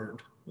the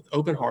word with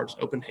open hearts,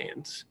 open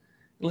hands.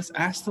 Let's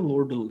ask the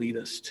Lord to lead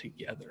us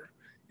together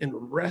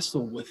and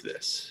wrestle with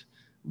this.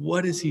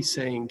 What is he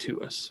saying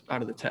to us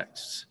out of the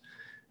texts?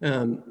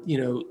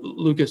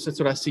 Lucas, that's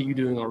what I see you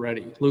doing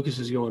already. Lucas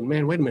is going,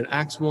 man, wait a minute,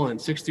 Acts 1,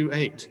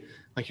 6-8.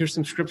 Like, here's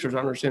some scriptures I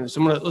understand this.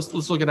 So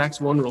let's look at Acts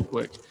 1 real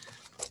quick.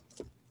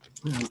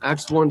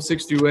 Acts 1,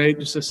 6-8,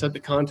 just to set the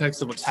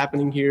context of what's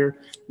happening here.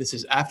 This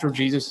is after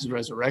Jesus is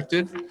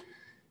resurrected.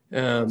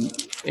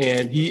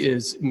 And he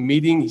is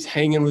he's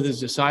hanging with his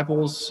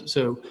disciples.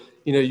 So,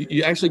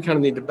 you actually kind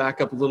of need to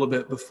back up a little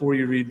bit before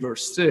you read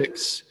verse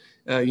 6.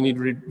 You need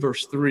to read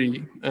verse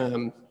 3.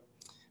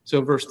 So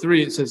in verse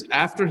 3, it says,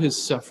 after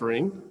his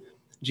suffering,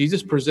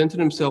 Jesus presented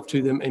himself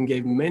to them and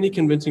gave many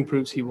convincing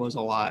proofs he was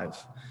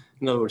alive.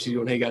 In other words, he's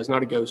going, hey guys,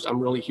 not a ghost.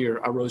 I'm really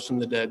here. I rose from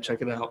the dead.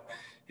 Check it out.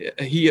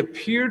 He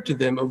appeared to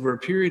them over a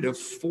period of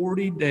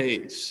 40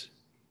 days,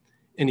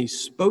 and he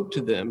spoke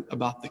to them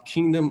about the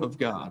kingdom of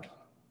God.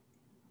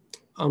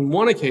 On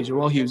one occasion,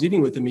 while he was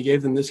eating with them, he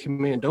gave them this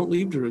command: don't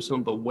leave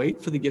Jerusalem, but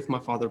wait for the gift my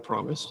Father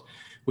promised,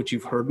 which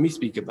you've heard me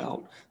speak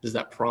about. There's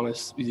that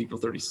promise, Ezekiel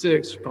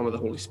 36, promise of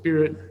the Holy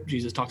Spirit.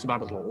 Jesus talks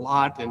about it a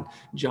lot in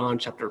John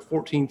chapter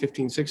 14,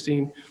 15,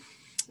 16.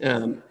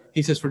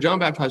 He says, for John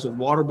baptized with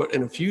water, but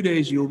in a few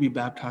days you will be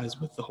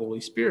baptized with the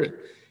Holy Spirit.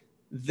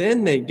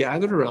 Then they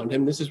gathered around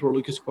him. This is where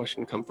Lucas'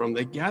 question comes from.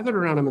 They gathered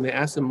around him and they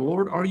asked him,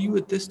 Lord, are you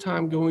at this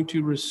time going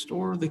to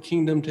restore the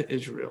kingdom to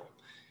Israel?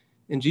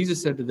 And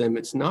Jesus said to them,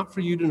 it's not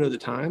for you to know the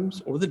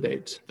times or the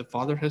dates the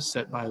Father has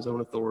set by his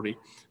own authority,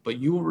 but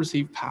you will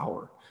receive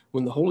power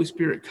when the Holy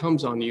Spirit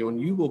comes on you,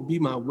 and you will be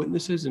my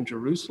witnesses in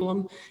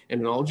Jerusalem and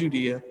in all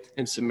Judea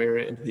and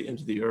Samaria and to the ends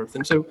of the earth.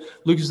 And so,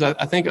 Lucas, I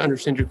think I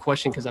understand your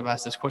question, because I've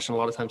asked this question a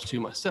lot of times too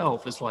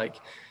myself. It's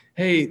like,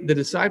 hey, the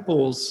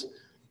disciples,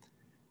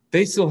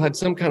 they still had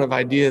some kind of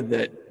idea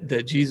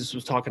that Jesus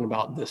was talking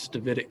about this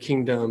Davidic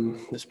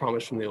kingdom, this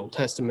promise from the Old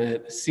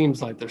Testament. It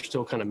seems like they're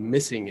still kind of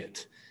missing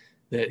it,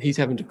 that he's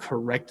having to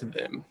correct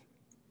them.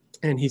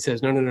 And he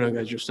says, no,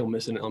 guys, you're still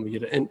missing it. Let me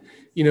get it. And,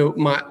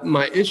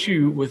 my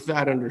issue with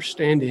that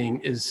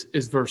understanding is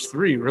verse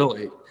 3,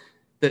 really,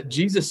 that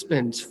Jesus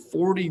spends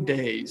 40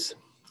 days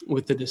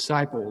with the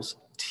disciples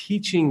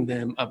teaching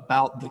them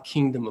about the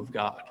kingdom of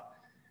God.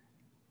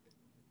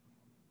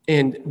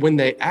 And when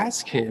they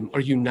ask him, are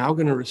you now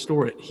going to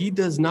restore it? He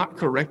does not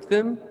correct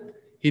them.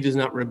 He does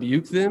not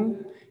rebuke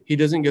them. He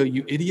doesn't go,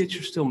 you idiots,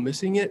 you're still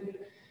missing it.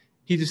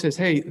 He just says,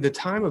 hey, the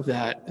time of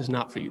that is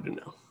not for you to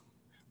know.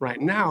 Right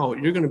now,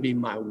 you're going to be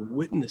my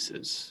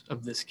witnesses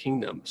of this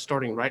kingdom,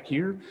 starting right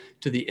here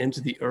to the ends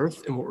of the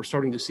earth. And what we're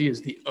starting to see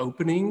is the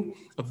opening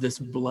of this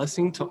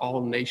blessing to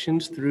all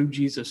nations through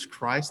Jesus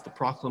Christ, the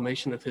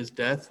proclamation of his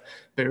death,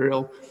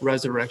 burial,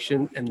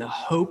 resurrection, and the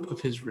hope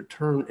of his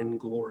return in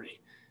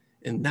glory.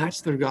 And that's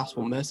their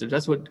gospel message.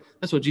 That's what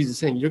Jesus is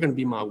saying. You're going to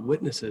be my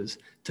witnesses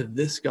to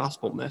this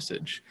gospel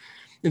message.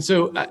 And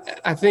so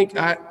I think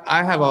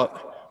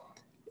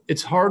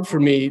it's hard for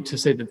me to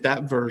say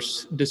that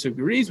verse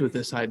disagrees with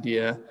this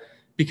idea,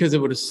 because it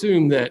would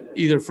assume that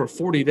either for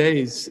 40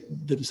 days,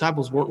 the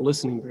disciples weren't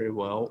listening very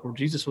well, or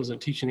Jesus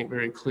wasn't teaching it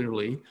very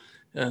clearly,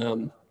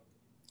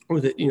 or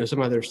that,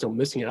 somehow they're still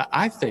missing it.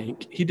 I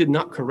think he did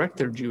not correct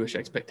their Jewish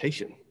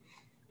expectation.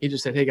 He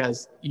just said, hey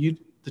guys,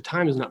 the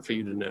time is not for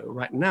you to know.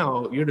 Right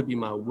now, you're to be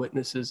my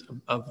witnesses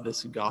of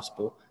this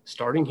gospel,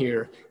 starting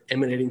here,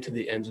 emanating to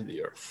the ends of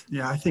the earth.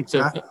 Yeah, I think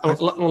so.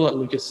 Let's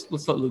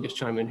let Lucas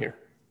chime in here.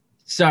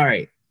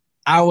 Sorry,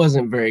 I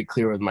wasn't very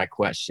clear with my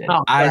question.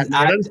 Oh, I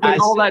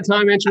spent all that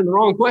time answering the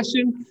wrong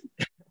question.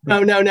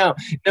 No.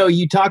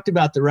 You talked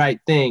about the right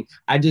thing.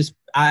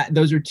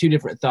 Those are two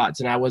different thoughts,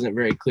 and I wasn't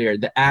very clear.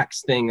 The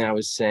Acts thing I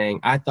was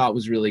saying, I thought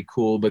was really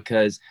cool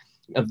because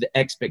of the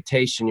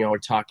expectation y'all were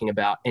talking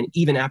about. And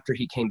even after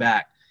he came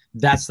back,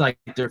 that's like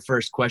their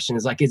first question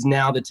is like, is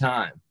now the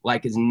time?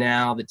 Like, is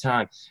now the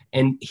time?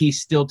 And he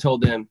still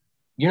told them,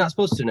 you're not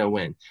supposed to know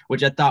when,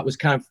 which I thought was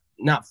kind of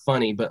not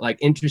funny, but like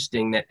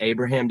interesting that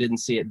Abraham didn't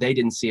see it. They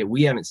didn't see it.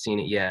 We haven't seen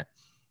it yet.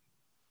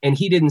 And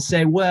he didn't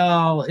say,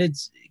 well,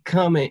 it's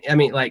coming. I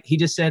mean, like he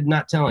just said,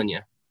 not telling you,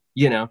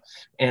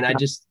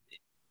 and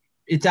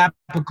it's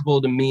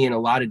applicable to me in a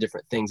lot of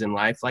different things in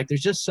life. Like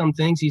there's just some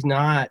things he's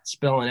not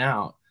spelling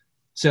out.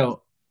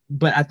 So,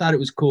 but I thought it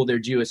was cool. Their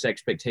Jewish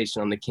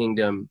expectation on the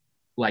kingdom,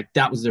 like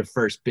that was their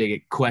first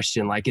big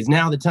question, like is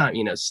now the time,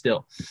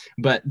 still.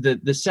 But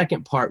the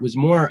second part was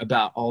more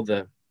about all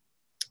the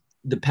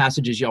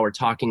passages y'all were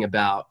talking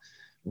about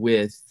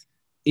with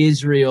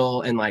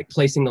Israel and like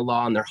placing the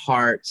law in their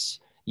hearts,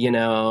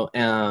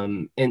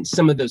 and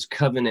some of those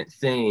covenant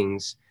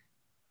things.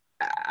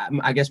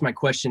 I guess my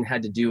question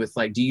had to do with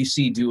like, do you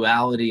see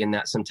duality in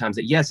that sometimes?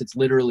 That yes, it's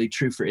literally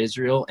true for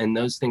Israel and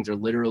those things are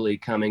literally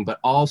coming, but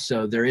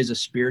also there is a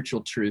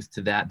spiritual truth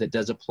to that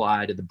does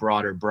apply to the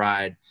broader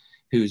bride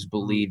who's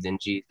believed in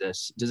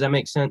Jesus. Does that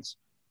make sense?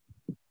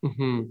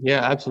 Mm-hmm.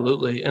 Yeah,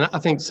 absolutely. And I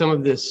think some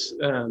of this,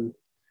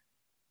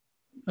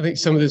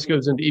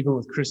 goes into even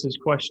with Chris's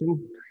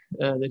question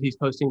that he's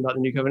posting about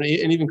the new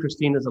covenant, and even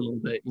Christina's a little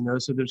bit,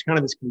 so there's kind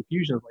of this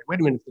confusion of like, wait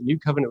a minute, if the new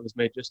covenant was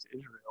made just to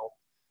Israel,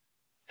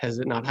 Has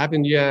it not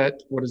happened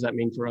yet? What does that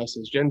mean for us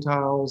as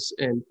Gentiles?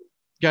 And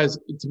guys,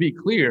 to be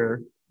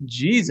clear,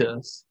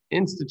 Jesus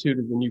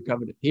instituted the new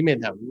covenant. He made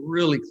that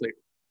really clear.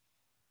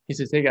 He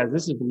says, hey guys,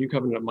 this is the new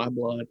covenant of my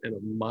blood and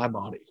of my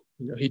body.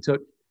 He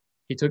took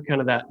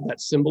kind of that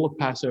symbol of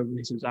Passover.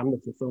 He says, I'm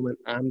the fulfillment.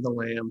 I'm the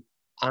lamb.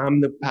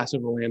 I'm the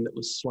Passover lamb that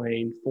was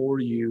slain for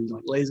you.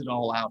 He lays it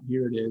all out.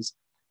 Here it is.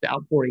 The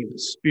outpouring of the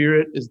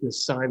Spirit is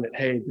this sign that,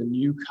 hey, the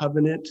new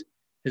covenant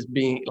is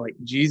being,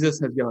 Jesus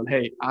has gone,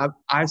 hey,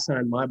 I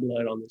signed my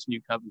blood on this new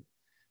covenant.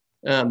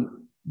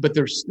 But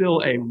there's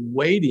still a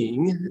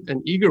waiting,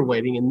 an eager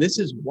waiting. And this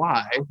is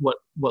why, what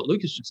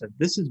Lucas just said,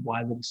 this is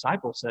why the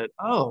disciples said,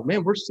 oh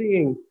man, we're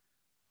seeing,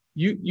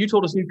 you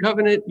told us new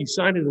covenant, you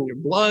signed it in your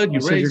blood.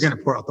 You said you're going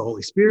to pour out the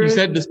Holy Spirit. You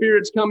said the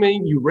Spirit's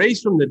coming. You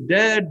raised from the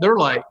dead. They're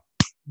like,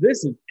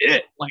 this is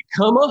it.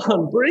 Come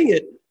on, bring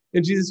it.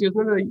 And Jesus goes,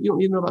 no, you don't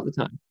need to know about the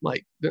time.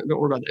 Don't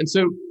worry about it. And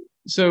so,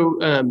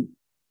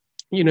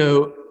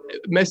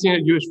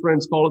 Messianic Jewish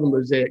friends follow the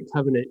Mosaic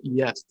covenant.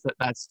 Yes,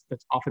 that's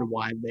often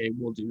why they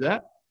will do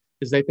that,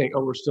 is they think,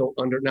 oh, we're still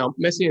under. Now,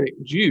 Messianic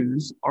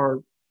Jews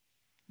are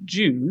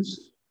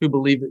Jews who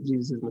believe that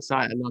Jesus is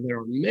Messiah. Now, there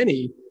are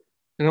many,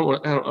 and I don't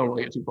want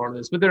to get too far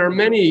into this, but there are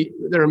many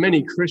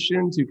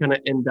Christians who kind of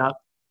end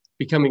up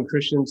becoming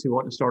Christians who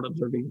want to start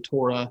observing the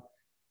Torah.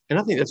 And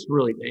I think that's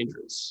really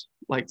dangerous.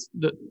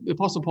 The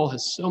Apostle Paul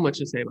has so much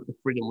to say about the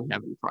freedom we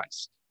have in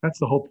Christ. That's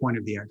the whole point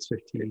of the Acts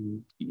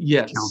 15.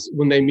 Yes. Council.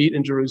 When they meet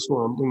in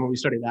Jerusalem, when we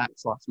studied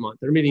Acts last month,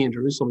 they're meeting in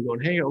Jerusalem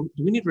going, hey, do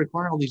we need to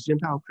require all these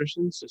Gentile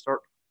Christians to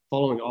start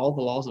following all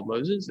the laws of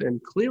Moses?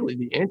 And clearly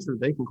the answer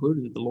they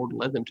concluded that the Lord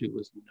led them to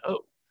was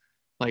no.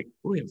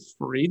 We have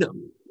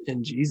freedom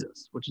in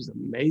Jesus, which is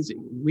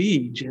amazing.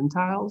 We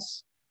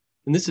Gentiles,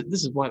 and this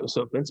is why it was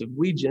so offensive,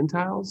 we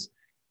Gentiles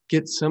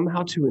get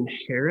somehow to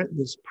inherit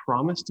this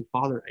promise to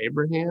Father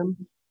Abraham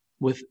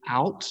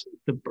without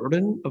the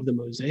burden of the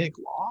Mosaic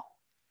law.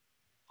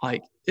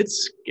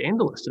 It's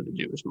scandalous to the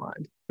Jewish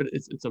mind, but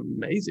it's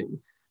amazing.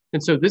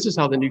 And so this is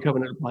how the new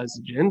covenant applies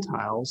to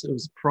Gentiles. It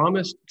was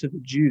promised to the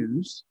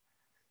Jews.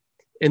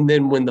 And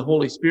then when the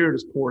Holy Spirit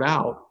is poured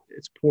out,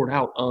 it's poured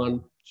out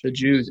on the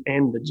Jews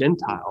and the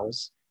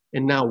Gentiles.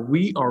 And now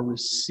we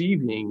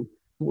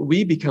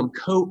become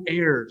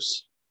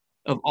co-heirs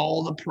of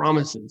all the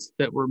promises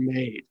that were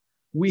made.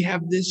 We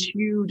have this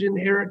huge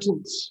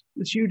inheritance.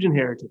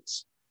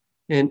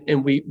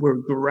 And we're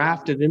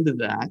grafted into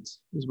that,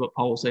 is what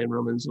Paul will say in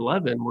Romans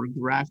 11. We're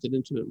grafted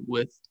into it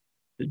with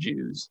the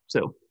Jews.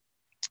 So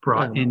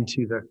brought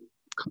into the,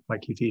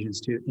 like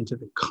Ephesians 2, into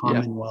the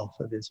commonwealth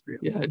of Israel.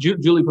 Yeah,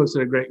 Julie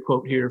posted a great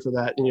quote here for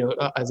that.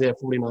 Isaiah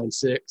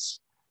 49:6.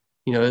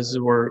 This is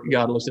where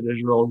God looks at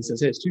Israel and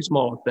says, hey, it's too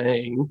small a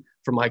thing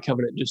for my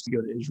covenant just to go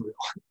to Israel.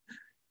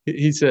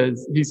 He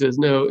says,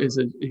 no, he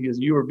goes,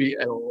 you will be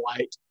a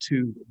light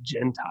to the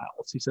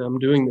Gentiles. He said, I'm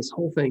doing this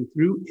whole thing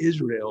through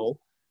Israel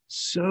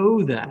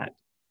so that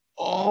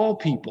all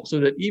people, so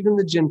that even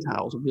the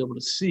Gentiles will be able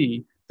to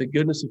see the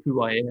goodness of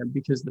who I am,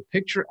 because the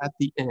picture at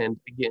the end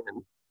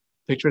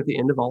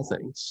of all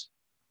things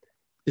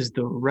is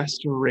the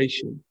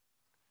restoration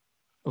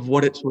of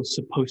what it was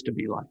supposed to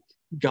be like.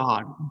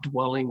 God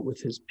dwelling with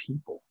his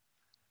people.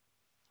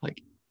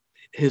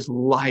 His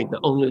light, the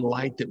only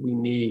light that we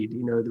need,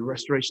 the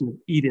restoration of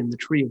Eden, the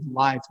tree of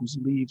life whose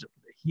leaves are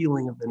the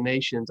healing of the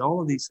nations, all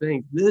of these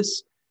things.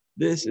 This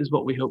is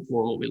what we hope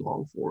for and what we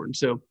long for. And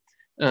so,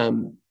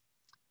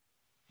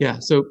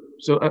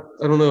 so I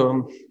don't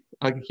know.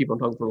 I could keep on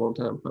talking for a long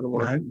time. I don't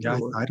want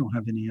to. I don't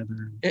have any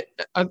other.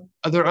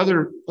 Are there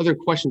other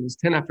questions? It's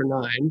 10 after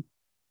 9.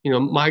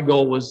 My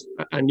goal was,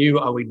 I knew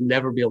I would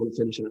never be able to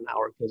finish in an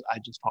hour because I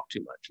just talk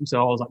too much. And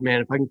so I was like, man,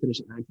 if I can finish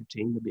at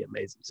 9:15, that'd be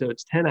amazing. So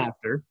it's 10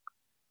 after.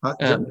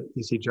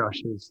 You see,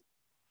 Josh is,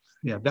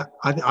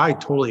 I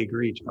totally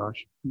agree,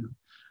 Josh.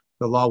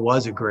 The law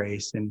was a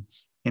grace, and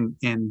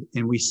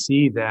we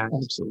see that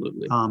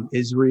absolutely.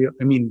 Israel.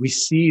 I mean, we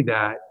see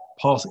that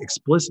Paul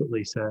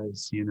explicitly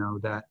says,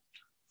 that,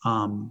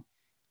 the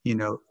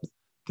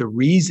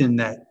reason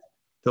that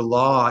the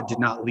law did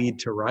not lead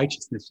to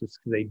righteousness was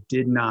because they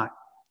did not.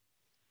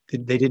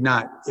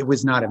 It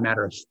was not a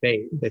matter of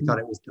faith. They thought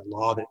it was the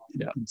law that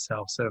did it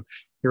themselves. So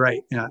you're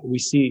right. We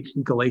see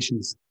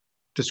Galatians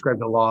describe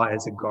the law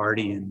as a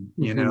guardian,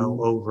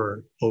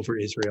 over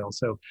Israel.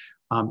 So,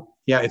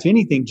 if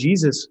anything,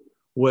 Jesus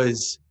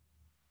was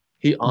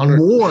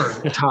more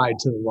tied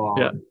to the law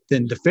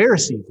than the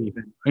Pharisees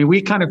even. I mean,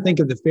 we kind of think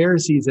of the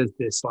Pharisees as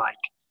this like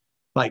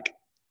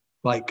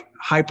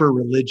hyper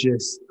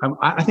religious.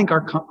 I think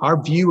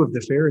our view of the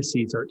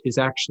Pharisees is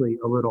actually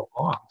a little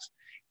off.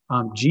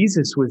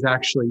 Jesus was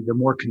actually the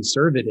more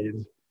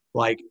conservative,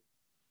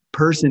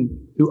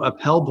 person who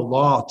upheld the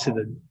law to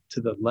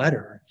the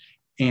letter.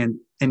 And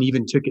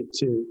even took it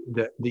to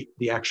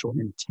the actual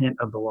intent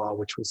of the law,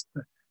 which was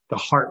the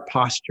heart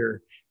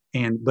posture.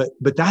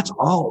 But that's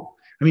all.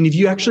 I mean, if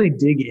you actually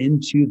dig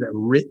into the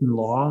written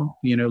law,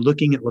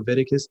 looking at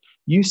Leviticus,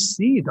 you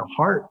see the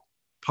heart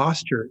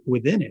posture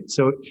within it.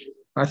 So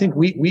I think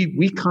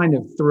we kind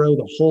of throw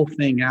the whole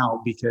thing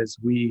out because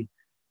we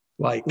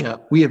Like Yeah.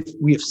 we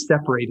have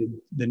separated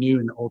the New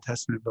and the Old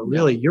Testament, but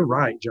really, you're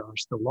right,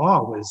 Josh. The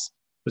law was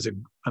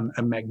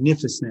a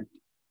magnificent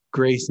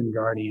grace and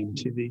guardian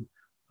to the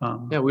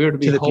we are to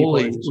be to the people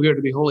of holy. Israel. We are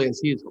to be holy as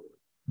He is holy.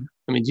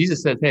 I mean,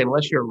 Jesus said, "Hey,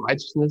 unless your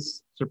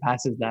righteousness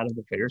surpasses that of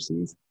the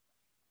Pharisees,"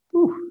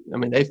 whew, I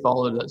mean, they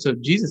followed it. So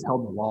Jesus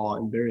held the law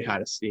in very high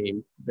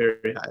esteem.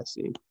 Very high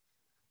esteem.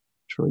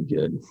 It's really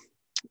good.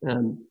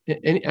 And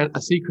I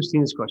see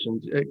Christina's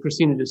question.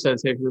 Christina just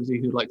says, "Hey, for those of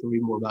you who'd like to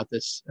read more about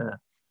this,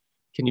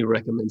 can you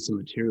recommend some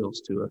materials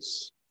to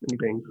us?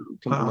 Anything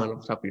come to mind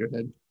off the top of your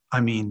head?"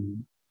 I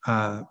mean,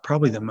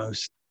 probably the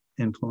most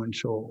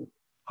influential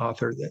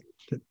author that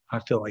I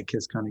feel like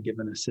has kind of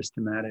given a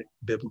systematic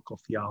biblical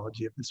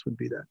theology of this would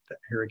be that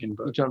Harrigan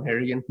book. John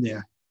Harrigan.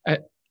 Yeah,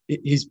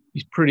 he's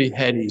pretty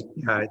heady.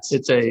 yeah,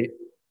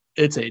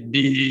 It's a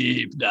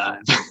deep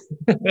dive.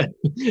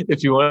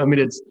 If you want, I mean,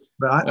 it's.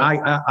 But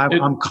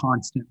I'm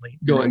constantly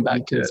going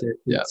back to it.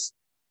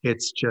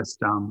 It's just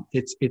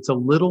it's a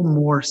little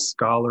more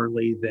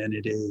scholarly than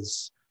it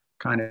is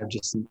kind of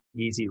just an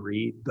easy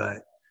read,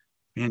 but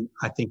man,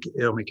 I think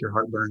it'll make your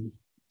heart burn.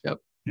 Yep.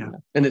 Yeah.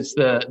 And it's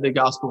the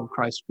Gospel of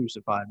Christ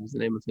Crucified is the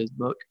name of his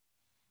book.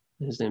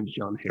 His name is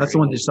John Harrigan. That's the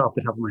one just off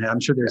the top of my head. I'm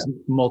sure there's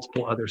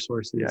multiple other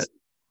sources. Yeah.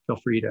 Feel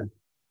free to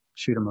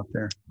shoot them up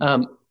there.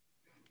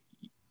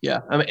 Yeah.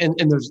 I mean,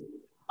 and there's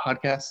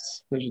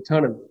podcasts. There's a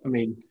ton of. I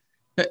mean,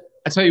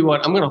 I tell you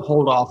what, I'm going to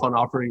hold off on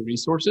offering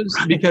resources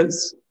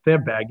because they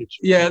have baggage.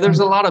 Yeah, there's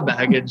a lot of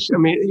baggage. I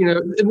mean,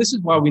 and this is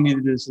why we need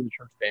to do this in the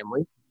church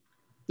family.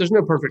 There's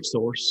no perfect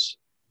source,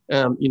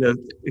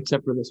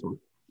 except for this one.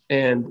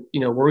 And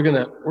we're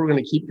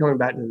gonna keep coming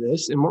back to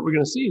this. And what we're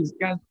gonna see is,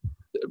 guys,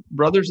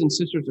 brothers and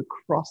sisters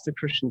across the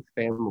Christian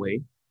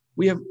family,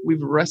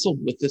 we've wrestled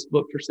with this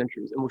book for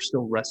centuries, and we're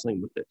still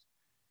wrestling with it.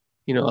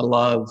 I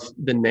love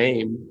the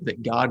name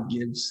that God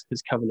gives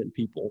His covenant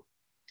people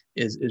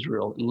is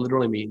Israel. It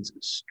literally means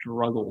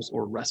struggles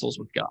or wrestles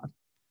with God.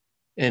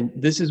 And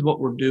this is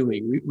what we're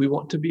doing. We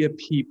want to be a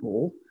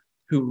people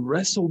who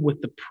wrestle with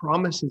the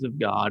promises of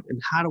God,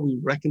 and how do we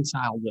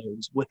reconcile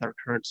those with our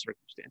current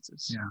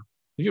circumstances? Yeah.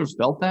 Have you ever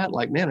felt that?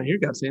 Like, man, I hear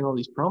God saying all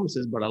these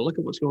promises, but I look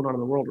at what's going on in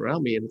the world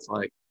around me, and it's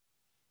like,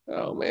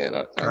 oh man,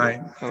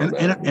 right.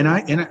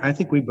 I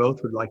think we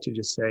both would like to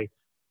just say,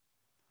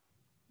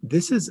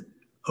 this is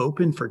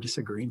open for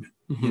disagreement.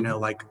 Mm-hmm.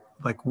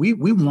 Like we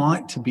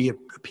want to be a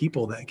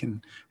people that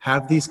can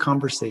have these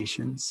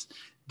conversations,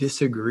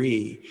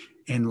 disagree,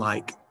 and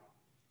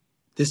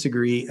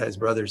disagree as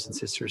brothers and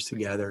sisters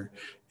together.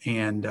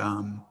 And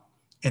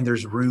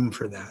there's room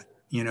for that,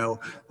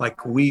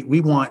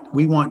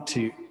 we want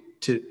to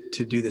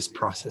do this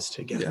process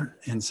together.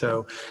 Yeah. And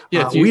so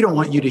we don't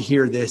want you to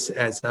hear this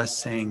as us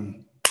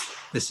saying,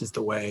 this is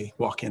the way,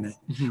 walk in it.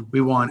 Mm-hmm.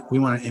 We want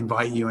to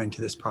invite you into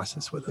this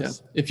process with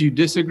us. If you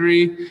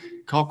disagree,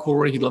 call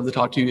Corey. He'd love to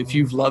talk to you. If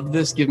you've loved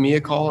this, give me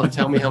a call and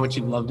tell me how much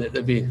you've loved it.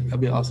 That'd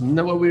be awesome. Isn't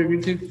that what we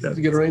agreed to? That's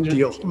a good arrangement.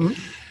 Deal.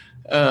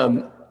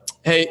 Mm-hmm.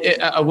 Hey,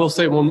 I will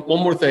say one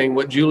more thing.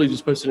 What Julie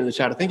just posted in the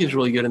chat, I think is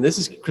really good. And this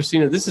is,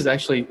 Christina, this is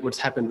actually what's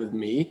happened with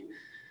me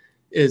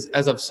is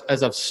as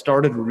I've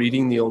started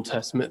reading the Old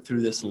Testament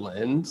through this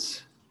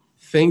lens,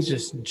 things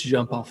just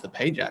jump off the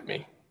page at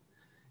me.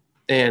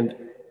 And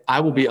I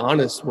will be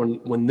honest,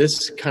 when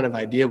this kind of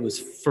idea was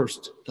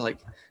first,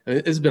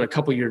 it's been a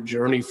couple year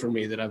journey for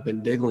me that I've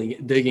been digging.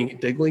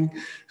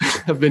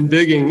 I've been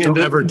digging. Don't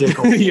ever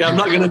diggle. Yeah, I'm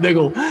not going to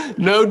diggle.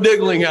 No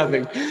diggling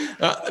happening.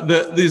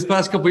 These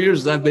past couple of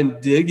years, I've been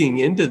digging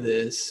into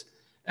this.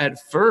 At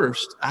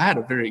first, I had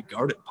a very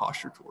guarded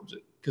posture towards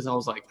it because I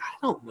was like, I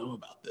don't know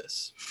about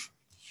this.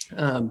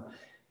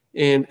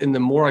 And the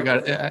more I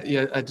got,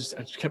 I just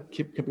kept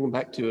coming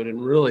back to it.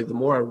 And really, the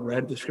more I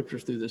read the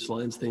scriptures through this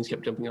lens, things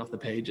kept jumping off the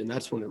page. And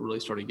that's when it really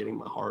started getting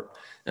my heart.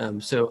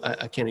 So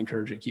I can't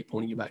encourage you to keep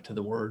pointing you back to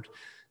the word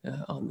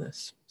on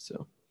this.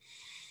 So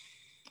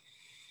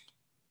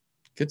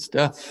good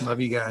stuff. Love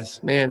you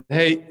guys. Man,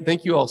 hey,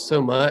 thank you all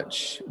so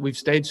much. We've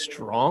stayed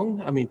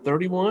strong. I mean,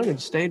 31 and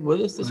stayed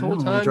with us this whole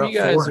time. You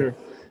guys are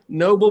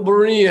noble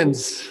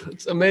Bereans.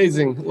 It's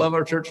amazing. Love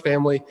our church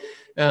family.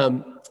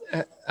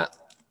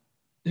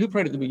 Who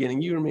prayed at the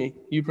beginning? You or me?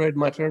 You prayed,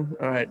 my turn?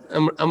 All right.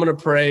 I'm going to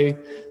pray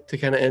to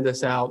kind of end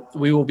us out.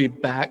 We will be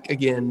back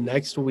again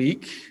next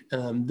week,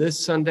 this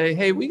Sunday.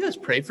 Hey, will you guys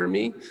pray for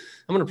me?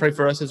 I'm going to pray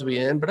for us as we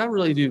end, but I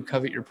really do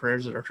covet your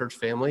prayers at our church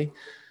family.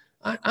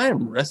 I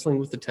am wrestling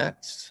with the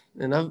text.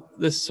 And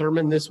this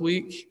sermon this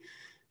week,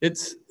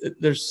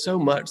 there's so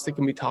much that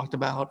can be talked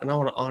about, and I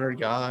want to honor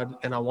God,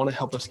 and I want to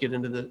help us get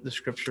into the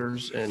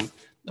scriptures, and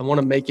I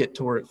want to make it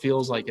to where it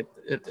feels like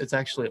it's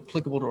actually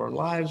applicable to our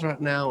lives right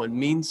now and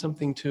means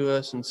something to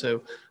us. And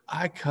so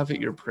I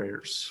covet your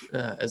prayers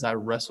as I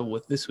wrestle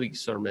with this week's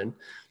sermon,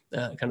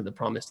 kind of the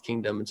promised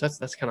kingdom. And so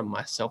that's kind of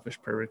my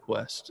selfish prayer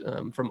request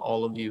from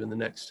all of you in the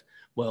next,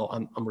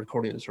 I'm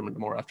recording the sermon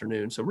tomorrow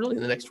afternoon. So really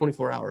in the next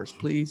 24 hours,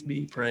 please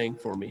be praying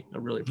for me. I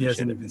really appreciate it.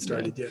 He hasn't even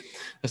started yet.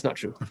 That's not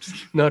true.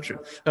 Not true.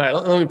 All right,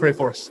 let me pray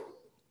for us.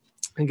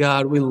 And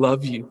God, we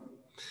love you.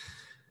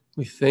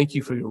 We thank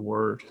you for your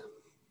word.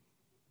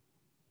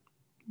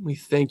 We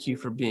thank you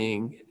for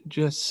being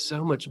just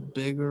so much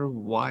bigger,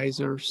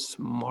 wiser,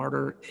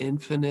 smarter,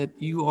 infinite.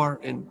 You are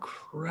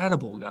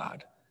incredible,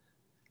 God.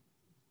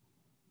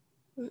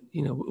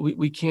 You know,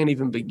 we can't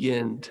even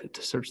begin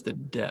to search the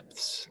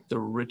depths, the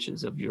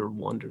riches of your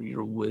wonder,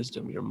 your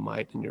wisdom, your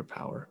might, and your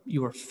power.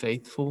 You are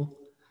faithful.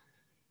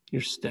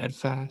 You're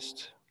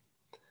steadfast.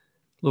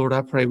 Lord,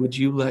 I pray, would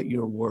you let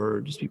your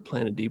word just be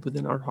planted deep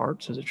within our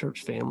hearts as a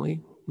church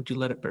family? Would you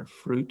let it bear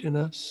fruit in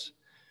us?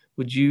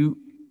 Would you,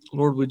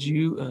 Lord, would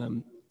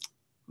you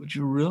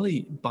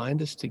really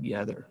bind us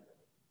together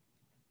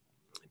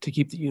to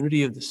keep the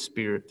unity of the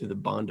Spirit through the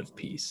bond of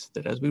peace,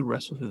 that as we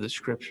wrestle through the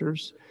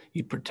scriptures,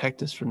 you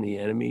protect us from the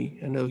enemy.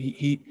 I know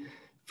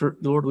for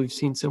Lord, we've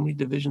seen so many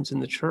divisions in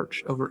the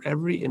church over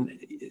every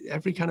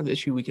kind of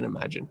issue we can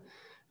imagine.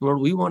 Lord,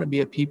 we want to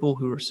be a people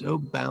who are so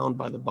bound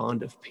by the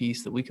bond of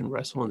peace that we can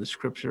wrestle in the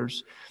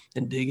scriptures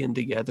and dig in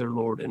together,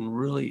 Lord, and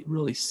really,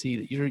 really see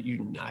that you're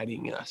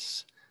uniting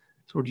us.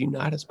 So Lord,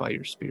 unite us by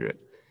your Spirit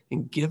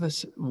and give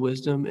us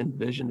wisdom and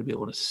vision to be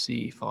able to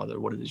see,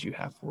 Father, what it is you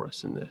have for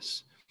us in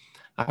this.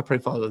 I pray,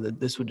 Father, that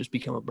this would just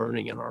become a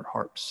burning in our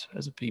hearts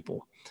as a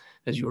people,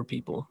 as your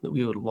people, that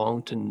we would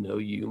long to know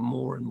you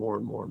more and more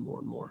and more and more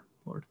and more.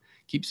 Lord,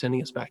 keep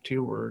sending us back to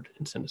your word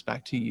and send us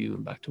back to you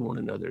and back to one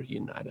another.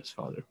 Unite us,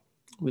 Father.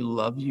 We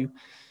love you.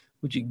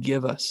 Would you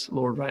give us,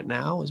 Lord, right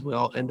now, as we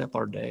all end up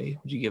our day,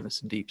 would you give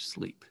us deep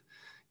sleep?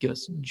 Give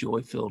us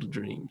joy-filled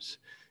dreams.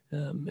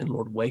 And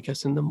Lord, wake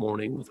us in the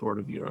morning with the word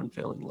of your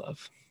unfailing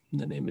love. In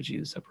the name of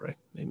Jesus, I pray.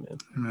 Amen.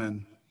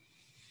 Amen.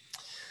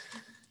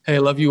 Hey, I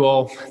love you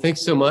all.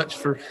 Thanks so much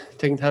for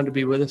taking time to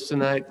be with us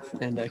tonight.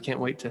 And I can't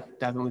wait to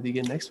dive in with you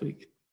again next week.